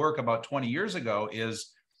kind of work about 20 years ago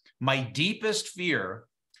is, my deepest fear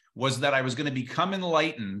was that I was going to become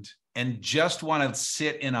enlightened and just want to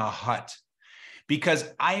sit in a hut, because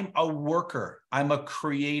I'm a worker, I'm a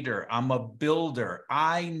creator, I'm a builder.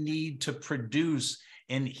 I need to produce.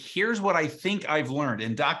 And here's what I think I've learned.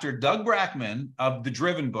 And Dr. Doug Brackman of the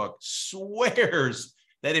Driven book swears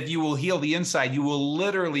that if you will heal the inside, you will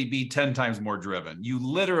literally be 10 times more driven. You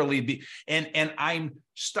literally be, and I'm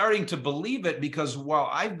starting to believe it, because while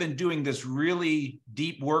I've been doing this really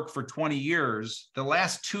deep work for 20 years, the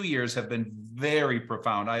last 2 years have been very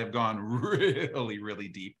profound. I have gone really, really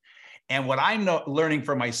deep. And what I'm learning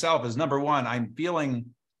for myself is, number 1, I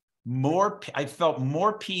felt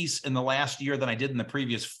more peace in the last year than I did in the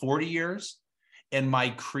previous 40 years. And my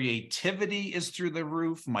creativity is through the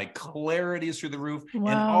roof. My clarity is through the roof.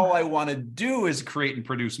 Wow. And all I want to do is create and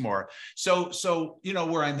produce more. So,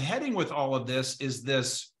 where I'm heading with all of this is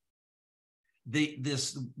this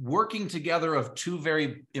working together of 2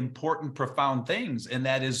 very important, profound things. And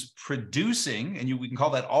that is producing, and we can call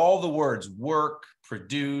that all the words: work,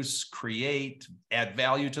 produce, create, add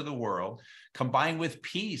value to the world, combined with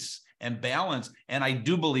peace and balance. And I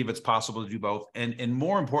do believe it's possible to do both. And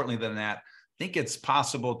more importantly than that, I think it's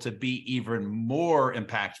possible to be even more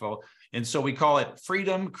impactful. And so we call it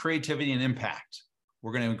freedom, creativity, and impact.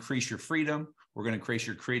 We're going to increase your freedom, we're going to increase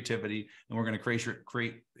your creativity, and we're going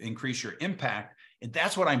to increase your impact. And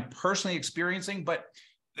that's what I'm personally experiencing. But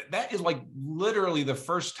that is like literally the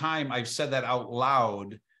first time I've said that out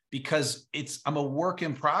loud, because I'm a work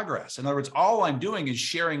in progress. In other words, all I'm doing is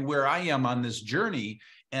sharing where I am on this journey.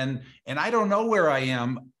 And I don't know where I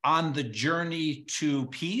am on the journey to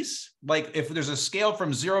peace. Like, if there's a scale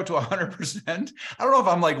from 0 to 100%, I don't know if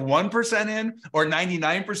I'm like 1% in or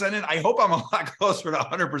 99% in. I hope I'm a lot closer to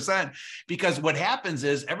 100%, because what happens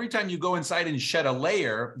is every time you go inside and shed a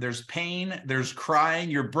layer, there's pain, there's crying,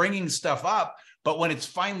 you're bringing stuff up. But when it's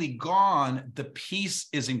finally gone, the peace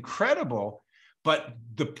is incredible. But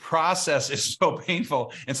the process is so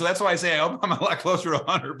painful. And so that's why I say I hope I'm a lot closer to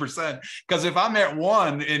 100%. Because if I'm at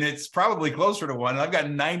 1 and it's probably closer to 1, and I've got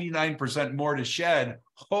 99% more to shed,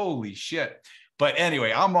 holy shit. But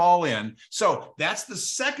anyway, I'm all in. So that's the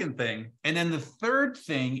second thing. And then the third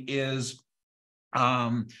thing is,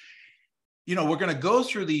 we're going to go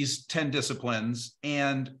through these 10 disciplines.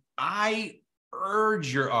 And I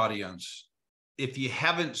urge your audience, if you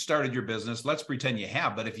haven't started your business, let's pretend you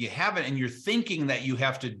have, but if you haven't and you're thinking that you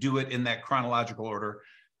have to do it in that chronological order,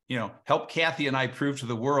 help Cathy and I prove to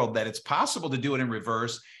the world that it's possible to do it in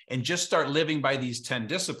reverse and just start living by these 10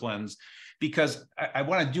 disciplines, because I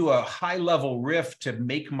want to do a high level riff to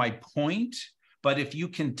make my point. But if you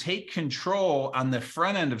can take control on the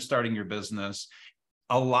front end of starting your business,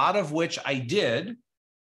 a lot of which I did,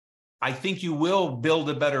 I think you will build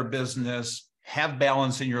a better business, have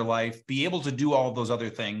balance in your life, be able to do all those other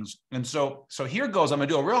things. And so here goes. I'm going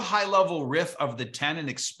to do a real high level riff of the 10 and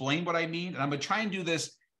explain what I mean. And I'm going to try and do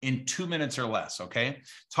this in 2 minutes or less. Okay.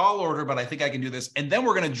 Tall order, but I think I can do this. And then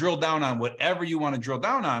we're going to drill down on whatever you want to drill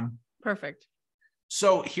down on. Perfect.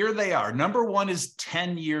 So here they are. Number 1 is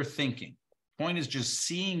 10-year thinking. Point is just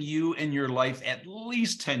seeing you in your life at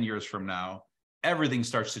least 10 years from now everything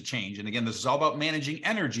starts to change. And again, this is all about managing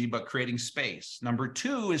energy, but creating space. Number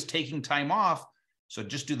 2 is taking time off. So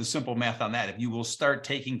just do the simple math on that. If you will start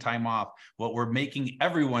taking time off, what we're making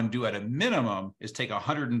everyone do at a minimum is take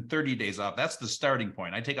 130 days off. That's the starting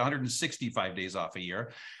point. I take 165 days off a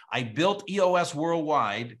year. I built EOS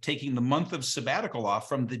Worldwide, taking the month of sabbatical off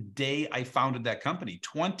from the day I founded that company.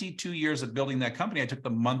 22 years of building that company, I took the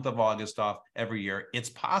month of August off every year. It's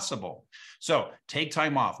possible. So take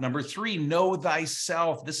time off. Number 3, know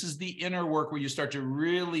thyself. This is the inner work where you start to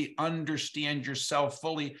really understand yourself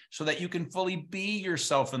fully so that you can fully be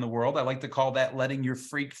yourself in the world. I like to call that letting your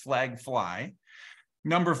freak flag fly.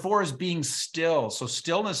 Number 4 is being still. So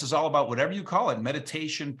stillness is all about whatever you call it,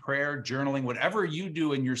 meditation, prayer, journaling, whatever you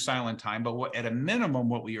do in your silent time. But at a minimum,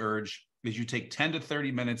 what we urge is you take 10 to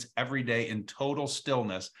 30 minutes every day in total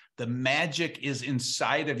stillness. The magic is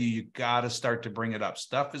inside of you. You got to start to bring it up.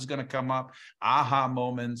 Stuff is going to come up, aha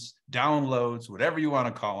moments, downloads, whatever you want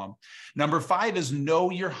to call them. Number 5 is know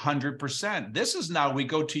your 100%. This is now we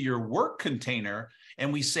go to your work container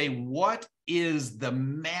and we say, what is the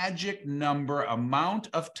magic number amount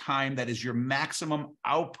of time that is your maximum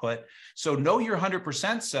output? So know your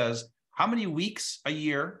 100% says, how many weeks a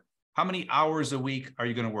year, how many hours a week are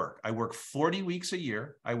you going to work? I work 40 weeks a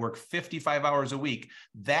year. I work 55 hours a week.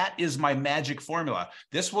 That is my magic formula.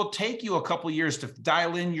 This will take you a couple of years to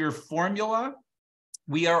dial in your formula.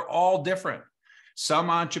 We are all different. Some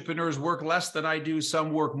entrepreneurs work less than I do.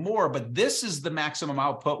 Some work more, but this is the maximum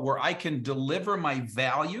output where I can deliver my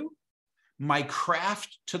value, my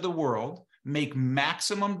craft to the world, make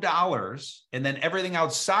maximum dollars, and then everything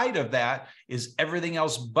outside of that is everything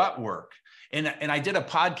else but work. And I did a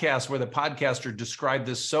podcast where the podcaster described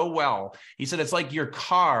this so well. He said, it's like your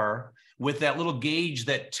car with that little gauge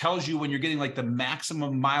that tells you when you're getting like the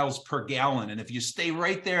maximum miles per gallon. And if you stay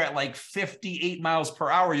right there at like 58 miles per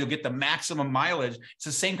hour, you'll get the maximum mileage. It's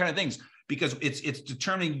the same kind of things because it's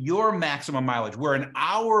determining your maximum mileage. Where an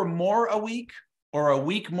hour more a week or a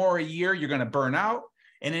week more a year, you're going to burn out.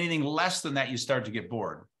 And anything less than that, you start to get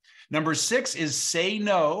bored. Number 6 is say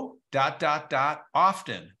no, ...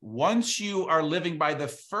 often. Once you are living by the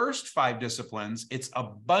first 5 disciplines, it's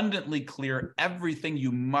abundantly clear everything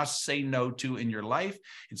you must say no to in your life.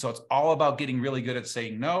 And so it's all about getting really good at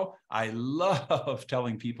saying no. I love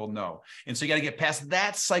telling people no. And so you got to get past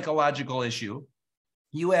that psychological issue.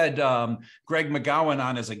 You had Greg McGowan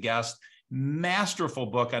on as a guest. Masterful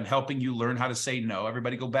book on helping you learn how to say no.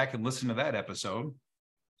 Everybody go back and listen to that episode.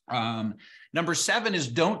 Number 7 is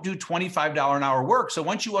don't do $25 an hour work. So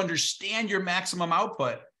once you understand your maximum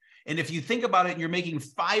output, and if you think about it, and you're making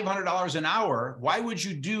 $500 an hour, why would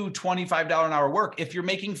you do $25 an hour work? If you're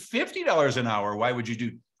making $50 an hour, why would you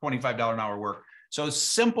do $25 an hour work? So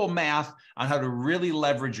simple math on how to really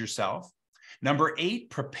leverage yourself. Number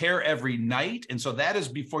 8, prepare every night. And so that is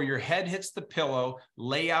before your head hits the pillow,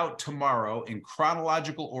 lay out tomorrow in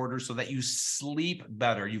chronological order so that you sleep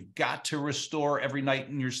better. You've got to restore every night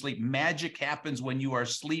in your sleep. Magic happens when you are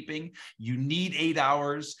sleeping. You need 8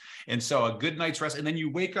 hours. And so a good night's rest. And then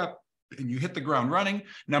you wake up and you hit the ground running.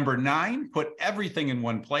 Number 9, put everything in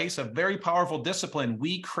one place, a very powerful discipline.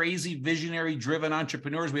 We crazy, visionary, driven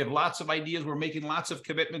entrepreneurs, we have lots of ideas. We're making lots of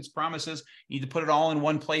commitments, promises. You need to put it all in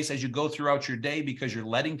one place as you go throughout your day because you're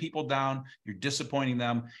letting people down. You're disappointing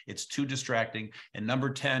them. It's too distracting. And number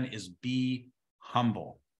 10 is be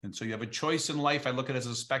humble. And so you have a choice in life. I look at it as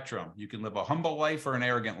a spectrum. You can live a humble life or an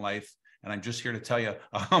arrogant life. And I'm just here to tell you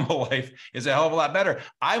a humble life is a hell of a lot better.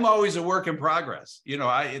 I'm always a work in progress. You know,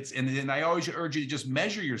 and I always urge you to just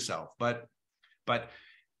measure yourself. But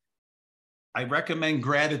I recommend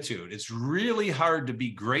gratitude. It's really hard to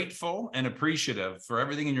be grateful and appreciative for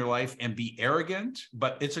everything in your life and be arrogant,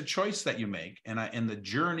 but it's a choice that you make. And the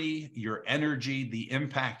journey, your energy, the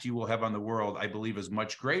impact you will have on the world, I believe is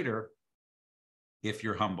much greater if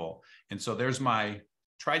you're humble. And so there's my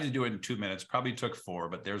tried to do it in 2 minutes, probably took 4,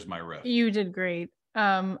 but there's my riff. You did great.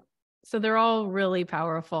 So they're all really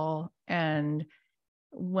powerful. And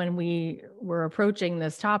when we were approaching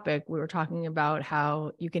this topic, we were talking about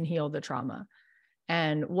how you can heal the trauma.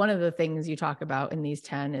 And one of the things you talk about in these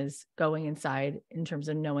 10 is going inside in terms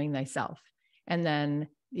of knowing thyself. And then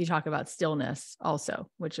you talk about stillness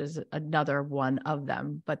also, which is another one of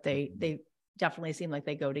them, but they definitely seem like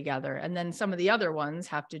they go together. And then some of the other ones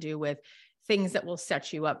have to do with things that will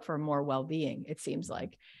set you up for more well-being, it seems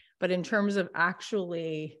like. But in terms of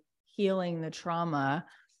actually healing the trauma,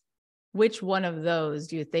 which one of those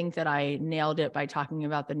do you think that I nailed it by talking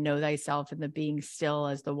about the know thyself and the being still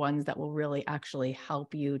as the ones that will really actually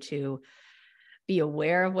help you to be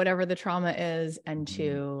aware of whatever the trauma is and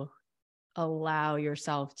to allow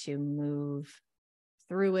yourself to move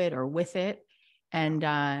through it or with it? and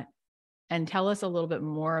tell us a little bit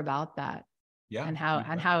more about that. Yeah. And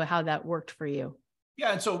how that worked for you.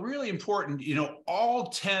 Yeah. And so really important, all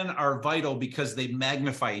 10 are vital because they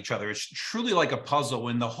magnify each other. It's truly like a puzzle.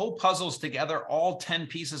 When the whole puzzle's together, all 10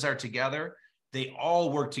 pieces are together. They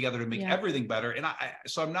all work together to make everything better. And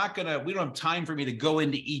so we don't have time for me to go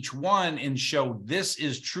into each one and show this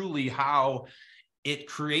is truly how it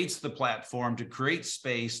creates the platform to create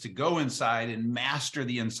space, to go inside and master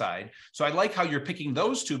the inside. So I like how you're picking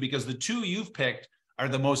those two, because the two you've picked are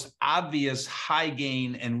the most obvious high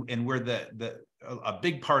gain and where a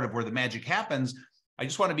big part of where the magic happens. I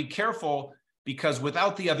just want to be careful, because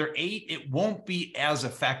without the other 8, it won't be as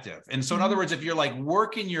effective. And so in other words, if you're like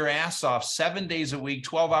working your ass off 7 days a week,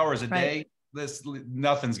 12 hours a day,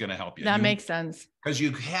 nothing's going to help you. That makes sense. Because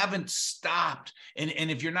you haven't stopped. And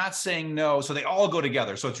if you're not saying no, so they all go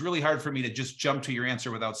together. So it's really hard for me to just jump to your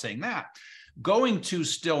answer without saying that. Going to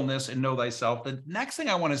stillness and know thyself. The next thing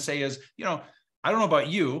I want to say is, I don't know about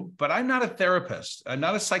you, but I'm not a therapist. I'm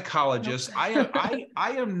not a psychologist. Nope.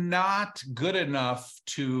 I am not good enough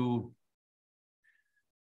to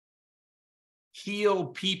heal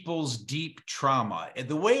people's deep trauma. And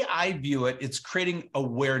the way I view it, it's creating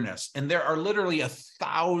awareness. And there are literally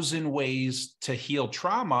 1,000 ways to heal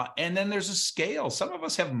trauma. And then there's a scale. Some of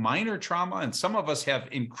us have minor trauma and some of us have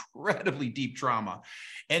incredibly deep trauma.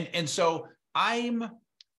 And so I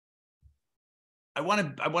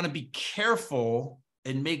want to be careful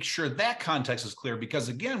and make sure that context is clear, because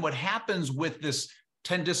again, what happens with this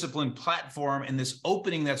 10 discipline platform and this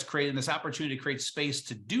opening that's created, this opportunity to create space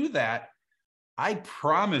to do that, I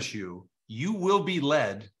promise you, you will be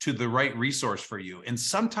led to the right resource for you. And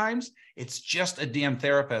sometimes it's just a damn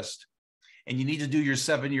therapist and you need to do your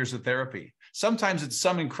 7 years of therapy. Sometimes it's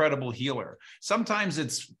some incredible healer. Sometimes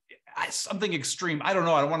it's something extreme. I don't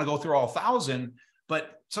know. I don't want to go through all 1,000,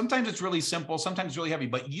 but sometimes it's really simple. Sometimes it's really heavy,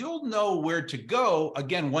 but you'll know where to go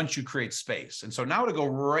again, once you create space. And so now to go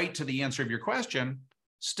right to the answer of your question,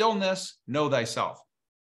 stillness, know thyself.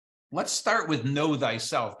 Let's start with know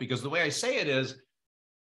thyself, because the way I say it is,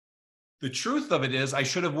 the truth of it is, I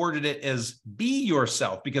should have worded it as be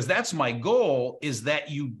yourself, because that's my goal, is that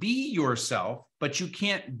you be yourself, but you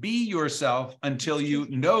can't be yourself until you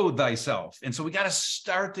know thyself. And so we got to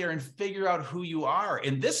start there and figure out who you are.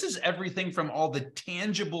 And this is everything from all the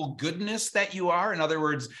tangible goodness that you are. In other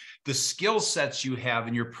words, the skill sets you have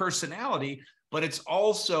and your personality, but it's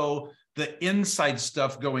also the inside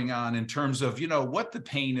stuff going on in terms of, what the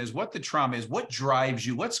pain is, what the trauma is, what drives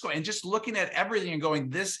you, what's going, and just looking at everything and going,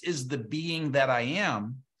 this is the being that I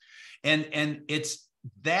am. And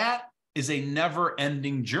that is a never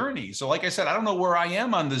ending journey. So like I said, I don't know where I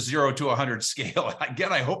am on the 0 to 100 scale.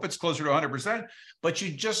 Again, I hope it's closer to 100%, but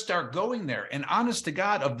you just start going there. And honest to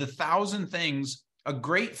God, of the 1,000 things, a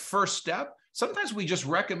great first step, sometimes we just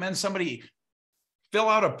recommend somebody fill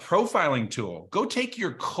out a profiling tool. Go take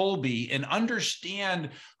your Colby and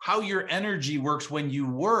understand how your energy works when you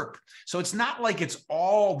work. So it's not like it's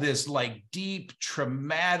all this like deep,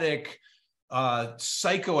 traumatic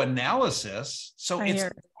psychoanalysis. So it's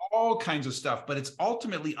all kinds of stuff, but it's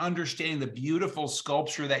ultimately understanding the beautiful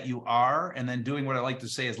sculpture that you are, and then doing what I like to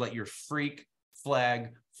say is let your freak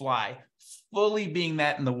flag fly, fully being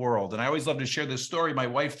that in the world. And I always love to share this story. My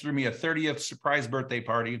wife threw me a 30th surprise birthday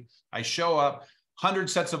party. I show up, 100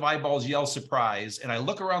 sets of eyeballs yell surprise. And I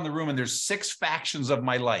look around the room and there's 6 factions of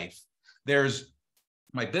my life. There's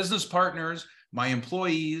my business partners, my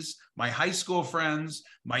employees, my high school friends,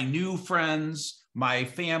 my new friends, my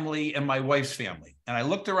family, and my wife's family. And I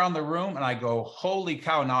looked around the room and I go, holy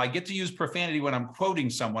cow. Now I get to use profanity when I'm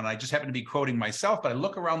quoting someone. I just happen to be quoting myself, but I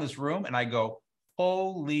look around this room and I go,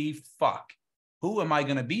 holy fuck. Who am I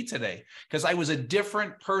going to be today? Because I was a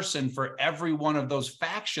different person for every one of those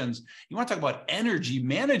factions. You want to talk about energy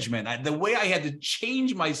management, the way I had to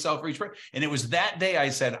change myself for each person. And it was that day I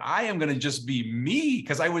said, I am going to just be me,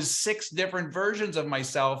 because I was 6 different versions of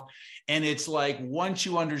myself. And it's like, once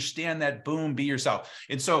you understand that, boom, be yourself.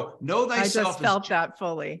 And so know thyself. I just felt that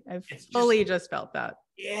fully. I've fully just felt that.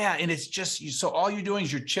 Yeah. And it's just, so all you're doing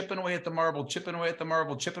is you're chipping away at the marble, chipping away at the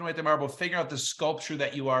marble, chipping away at the marble, figuring out the sculpture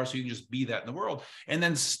that you are so you can just be that in the world. And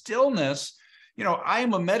then stillness, I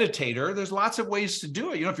am a meditator. There's lots of ways to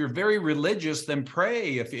do it. If you're very religious, then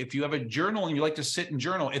pray. If you have a journal and you like to sit and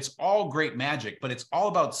journal, it's all great magic, but it's all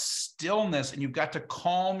about stillness. And you've got to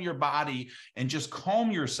calm your body and just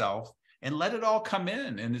calm yourself and let it all come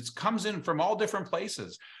in. And it comes in from all different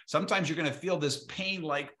places. Sometimes you're going to feel this pain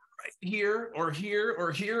like, here or here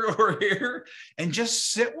or here or here, and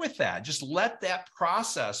just sit with that. Just let that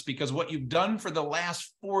process, because what you've done for the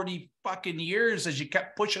last 40 fucking years is you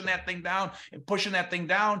kept pushing that thing down and pushing that thing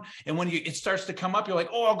down. And when it starts to come up, you're like,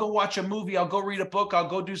 oh, I'll go watch a movie. I'll go read a book. I'll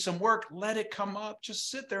go do some work. Let it come up. Just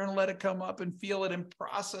sit there and let it come up and feel it and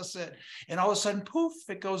process it. And all of a sudden, poof,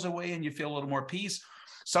 it goes away and you feel a little more peace.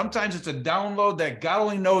 Sometimes it's a download that God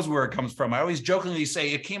only knows where it comes from. I always jokingly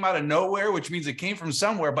say it came out of nowhere, which means it came from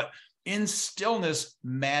somewhere, but in stillness,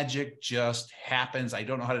 magic just happens. I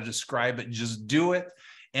don't know how to describe it. Just do it.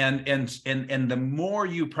 And the more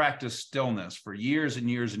you practice stillness for years and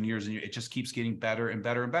years and years and years, it just keeps getting better and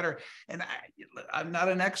better and better. And I'm not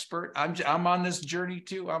an expert. I'm on this journey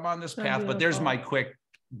too. I'm on this path, but there's my quick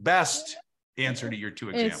best answer to your two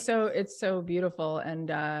examples. It's so beautiful.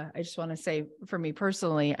 And I just want to say, for me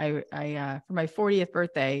personally, I for my 40th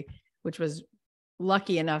birthday, which was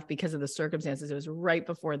lucky enough because of the circumstances, it was right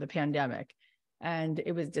before the pandemic, and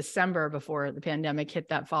it was December before the pandemic hit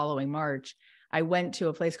that following March. I went to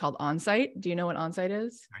a place called Onsite. Do you know what Onsite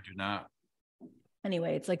is? I do not.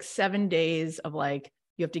 Anyway, it's like 7 days of like,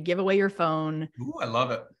 you have to give away your phone. Ooh, I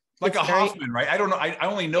love it. Like a Hoffman, right? I don't know. I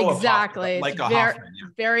only know exactly. Like a Hoffman. Yeah.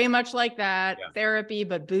 Very much like that. Yeah. Therapy,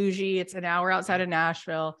 but bougie. It's an hour outside of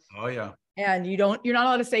Nashville. Oh yeah. And you're not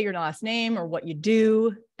allowed to say your last name or what you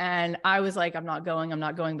do. And I was like, I'm not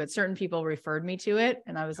going. But certain people referred me to it.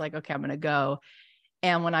 And I was like, okay, I'm going to go.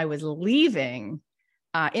 And when I was leaving,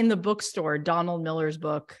 in the bookstore, Donald Miller's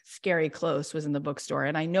book, Scary Close, was in the bookstore.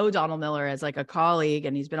 And I know Donald Miller as like a colleague,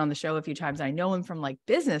 and he's been on the show a few times. I know him from like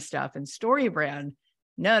business stuff and Story Brand.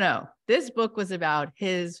 No, this book was about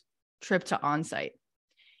his trip to Onsite.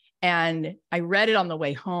 And I read it on the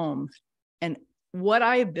way home. And what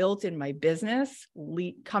I built in my business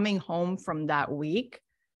coming home from that week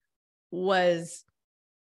was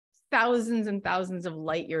thousands and thousands of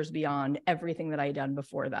light years beyond everything that I'd done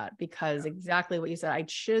before that, because exactly what you said, I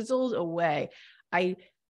chiseled away. I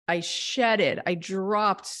shedded, I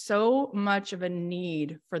dropped so much of a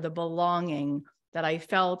need for the belonging that I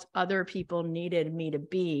felt other people needed me to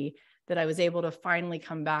be, that I was able to finally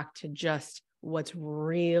come back to just what's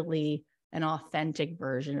really an authentic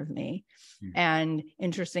version of me. Mm-hmm. And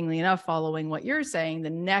interestingly enough, following what you're saying, the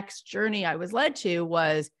next journey I was led to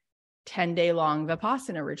was 10-day long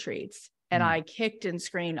Vipassana retreats. And I kicked and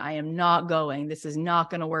screamed, I am not going. This is not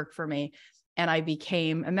going to work for me. And I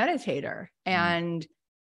became a meditator. And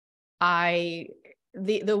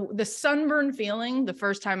the sunburn feeling, the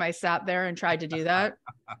first time I sat there and tried to do that,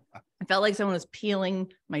 I felt like someone was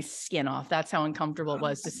peeling my skin off. That's how uncomfortable it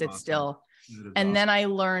was to sit still. And then I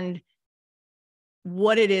learned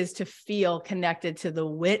what it is to feel connected to the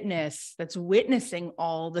witness that's witnessing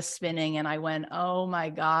all the spinning. And I went, oh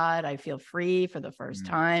my God, I feel free for the first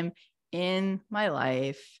time in my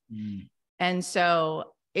life. And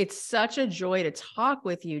so it's such a joy to talk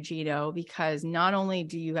with you, Gino, because not only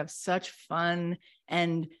do you have such fun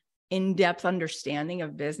and in-depth understanding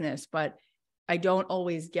of business, but I don't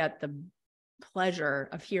always get the pleasure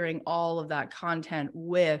of hearing all of that content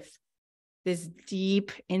with this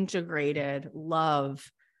deep integrated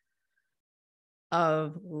love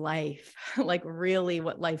of life, like really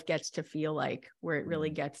what life gets to feel like, where it really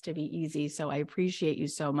gets to be easy. So I appreciate you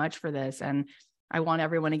so much for this. And I want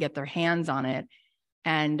everyone to get their hands on it.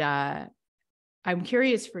 And I'm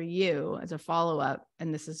curious for you as a follow-up,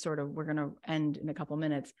 and this is sort of, we're going to end in a couple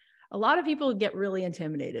minutes. A lot of people get really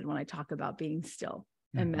intimidated when I talk about being still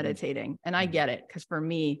and meditating. And I get it, because for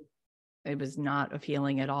me, it was not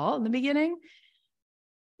appealing at all in the beginning.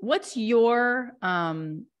 What's your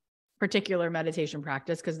particular meditation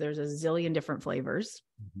practice? Because there's a zillion different flavors.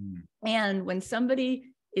 And when somebody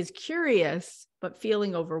is curious, but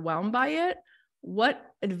feeling overwhelmed by it, what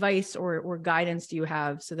advice or guidance do you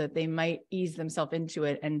have so that they might ease themselves into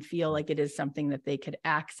it and feel like it is something that they could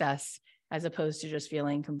access, as opposed to just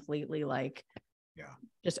feeling completely like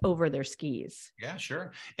just over their skis? Yeah,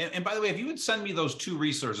 sure. And by the way, if you would send me those two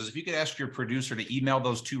resources, if you could ask your producer to email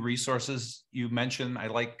those two resources you mentioned, I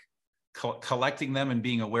like collecting them and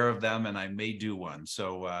being aware of them, and I may do one.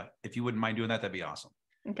 So if you wouldn't mind doing that, that'd be awesome.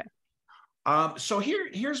 Okay. So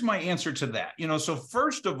here's my answer to that. So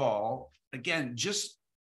first of all, again, just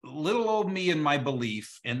little old me and my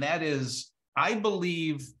belief, and that is, I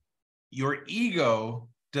believe your ego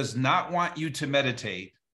does not want you to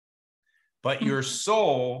meditate, but your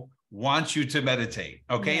soul wants you to meditate.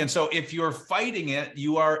 Okay. Yeah. And so if you're fighting it,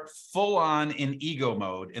 you are full on in ego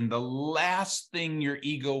mode. And the last thing your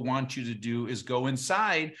ego wants you to do is go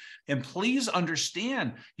inside. And please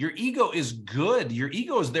understand, your ego is good. Your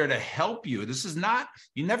ego is there to help you. This is not,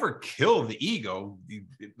 you never kill the ego.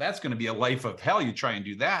 That's going to be a life of hell. You try and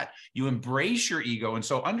do that. You embrace your ego. And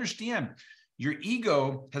so understand, your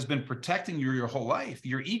ego has been protecting you your whole life.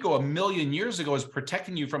 Your ego 1,000,000 years ago is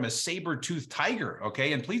protecting you from a saber-toothed tiger,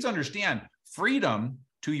 okay? And please understand, freedom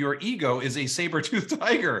to your ego is a saber-toothed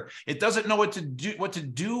tiger. It doesn't know what to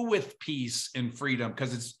do with peace and freedom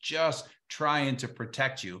because it's just trying to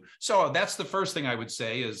protect you. So that's the first thing I would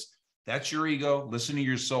say is that's your ego. Listen to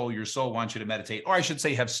your soul. Your soul wants you to meditate, or I should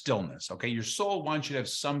say have stillness, okay? Your soul wants you to have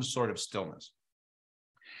some sort of stillness.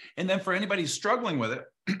 And then for anybody struggling with it,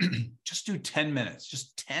 just do 10 minutes,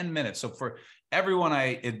 just 10 minutes. So for everyone,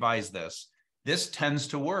 I advise this tends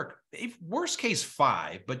to work. If worst case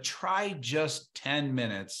 5, but try just 10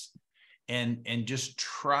 minutes and just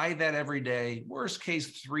try that every day. Worst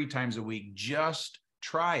case 3 times a week, just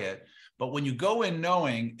try it. But when you go in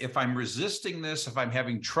knowing if I'm resisting this, if I'm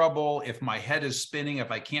having trouble, if my head is spinning,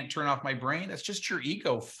 if I can't turn off my brain, that's just your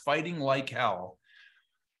ego fighting like hell.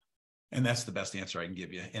 And that's the best answer I can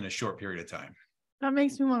give you in a short period of time. That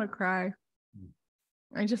makes me want to cry.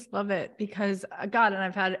 I just love it because God, and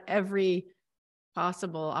I've had every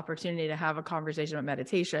possible opportunity to have a conversation about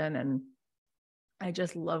meditation. And I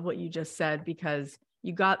just love what you just said because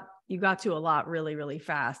you got to a lot really, really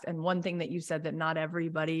fast. And one thing that you said that not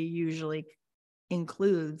everybody usually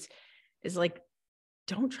includes is like,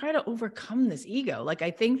 don't try to overcome this ego. Like,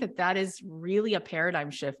 I think that is really a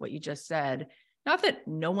paradigm shift, what you just said. Not that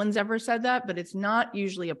no one's ever said that, but it's not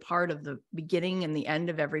usually a part of the beginning and the end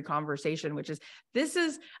of every conversation, which is,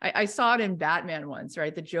 I saw it in Batman once,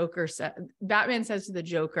 right? The Joker said, Batman says to the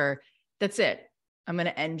Joker, that's it. I'm going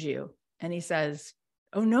to end you. And he says,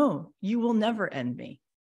 oh no, you will never end me.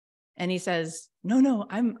 And he says, no,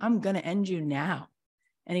 I'm going to end you now.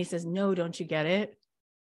 And he says, no, don't you get it?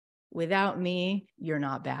 Without me, you're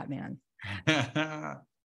not Batman. And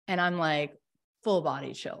I'm like, full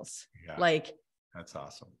body chills. Yeah. Like, that's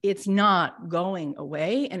awesome. It's not going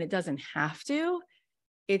away and it doesn't have to.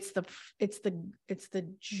 It's the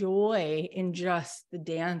joy in just the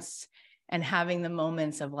dance and having the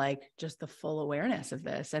moments of like just the full awareness of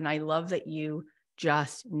this. And I love that you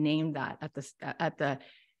just named that at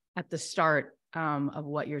the start of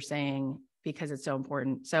what you're saying, because it's so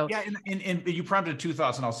important. So yeah, and you prompted 2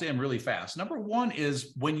 thoughts, and I'll say them really fast. Number one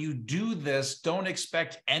is when you do this, don't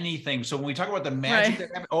expect anything. So when we talk about the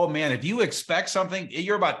magic, that oh man, if you expect something,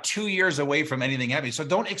 you're about 2 years away from anything happening. So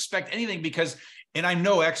don't expect anything because, and I'm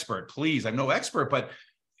no expert, please, I'm no expert, but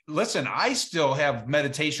listen, I still have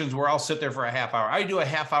meditations where I'll sit there for a half hour. I do a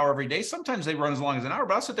half hour every day. Sometimes they run as long as an hour,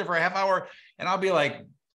 but I'll sit there for a half hour and I'll be like,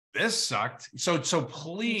 this sucked. So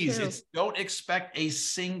please, don't expect a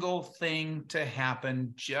single thing to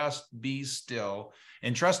happen. Just be still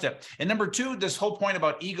and trust it. And number 2, this whole point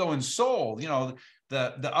about ego and soul, the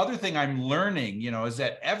other thing I'm learning, is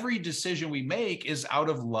that every decision we make is out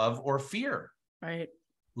of love or fear. Right.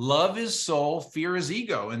 Love is soul, fear is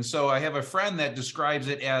ego. And so I have a friend that describes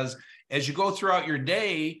it as you go throughout your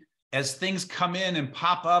day, as things come in and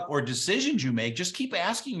pop up or decisions you make, just keep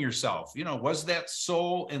asking yourself, was that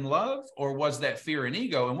soul and love or was that fear and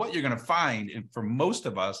ego? And what you're going to find, and for most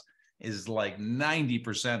of us, is like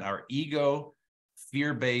 90% are ego,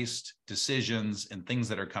 fear-based decisions and things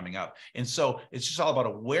that are coming up. And so it's just all about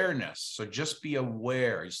awareness. So just be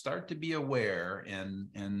aware. You start to be aware and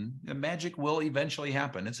the magic will eventually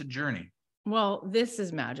happen. It's a journey. Well, this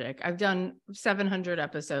is magic. I've done 700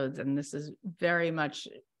 episodes and this is very much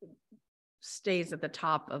stays at the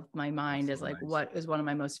top of my mind as like nice. What is one of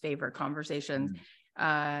my most favorite conversations.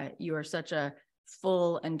 You are such a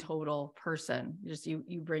full and total person. Just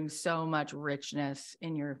you bring so much richness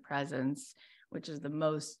in your presence, which is the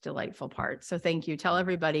most delightful part. So thank you. Tell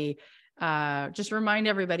everybody, just remind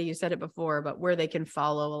everybody, you said it before, but where they can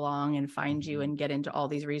follow along and find you and get into all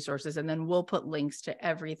these resources. And then we'll put links to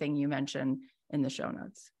everything you mentioned in the show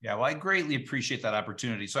notes. Yeah, well, I greatly appreciate that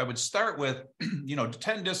opportunity. So I would start with,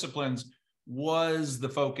 10 disciplines was the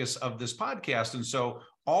focus of this podcast. And so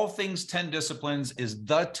all things 10 disciplines is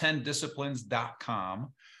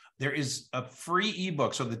the10disciplines.com. There is a free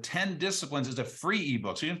ebook. So the 10 disciplines is a free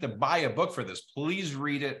ebook. So you don't have to buy a book for this. Please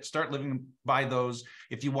read it, start living by those.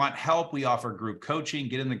 If you want help, we offer group coaching,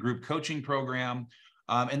 get in the group coaching program.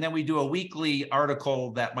 And then we do a weekly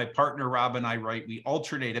article that my partner, Rob, and I write. We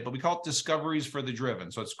alternate it, but we call it Discoveries for the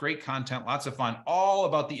Driven. So it's great content, lots of fun, all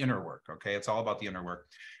about the inner work. Okay. It's all about the inner work.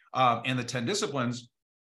 And the 10 disciplines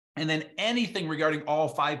And then anything regarding all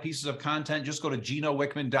 5 pieces of content, just go to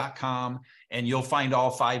ginowickman.com and you'll find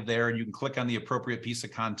all 5 there, and you can click on the appropriate piece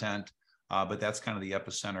of content. But that's kind of the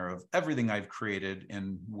epicenter of everything I've created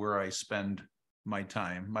and where I spend my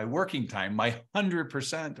time, my working time, my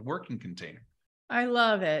 100% working container. I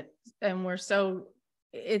love it. And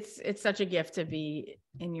it's such a gift to be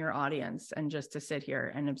in your audience and just to sit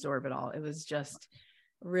here and absorb it all. It was just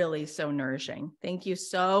really so nourishing. Thank you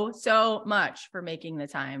so, so much for making the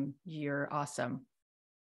time. You're awesome.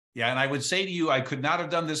 Yeah. And I would say to you, I could not have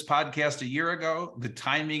done this podcast a year ago. The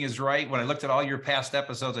timing is right. When I looked at all your past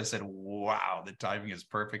episodes, I said, wow, the timing is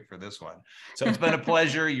perfect for this one. So it's been a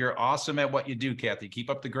pleasure. You're awesome at what you do, Cathy. Keep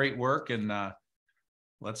up the great work, and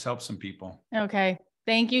let's help some people. Okay.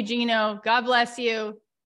 Thank you, Gino. God bless you.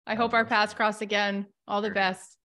 I hope our paths cross again. All the best.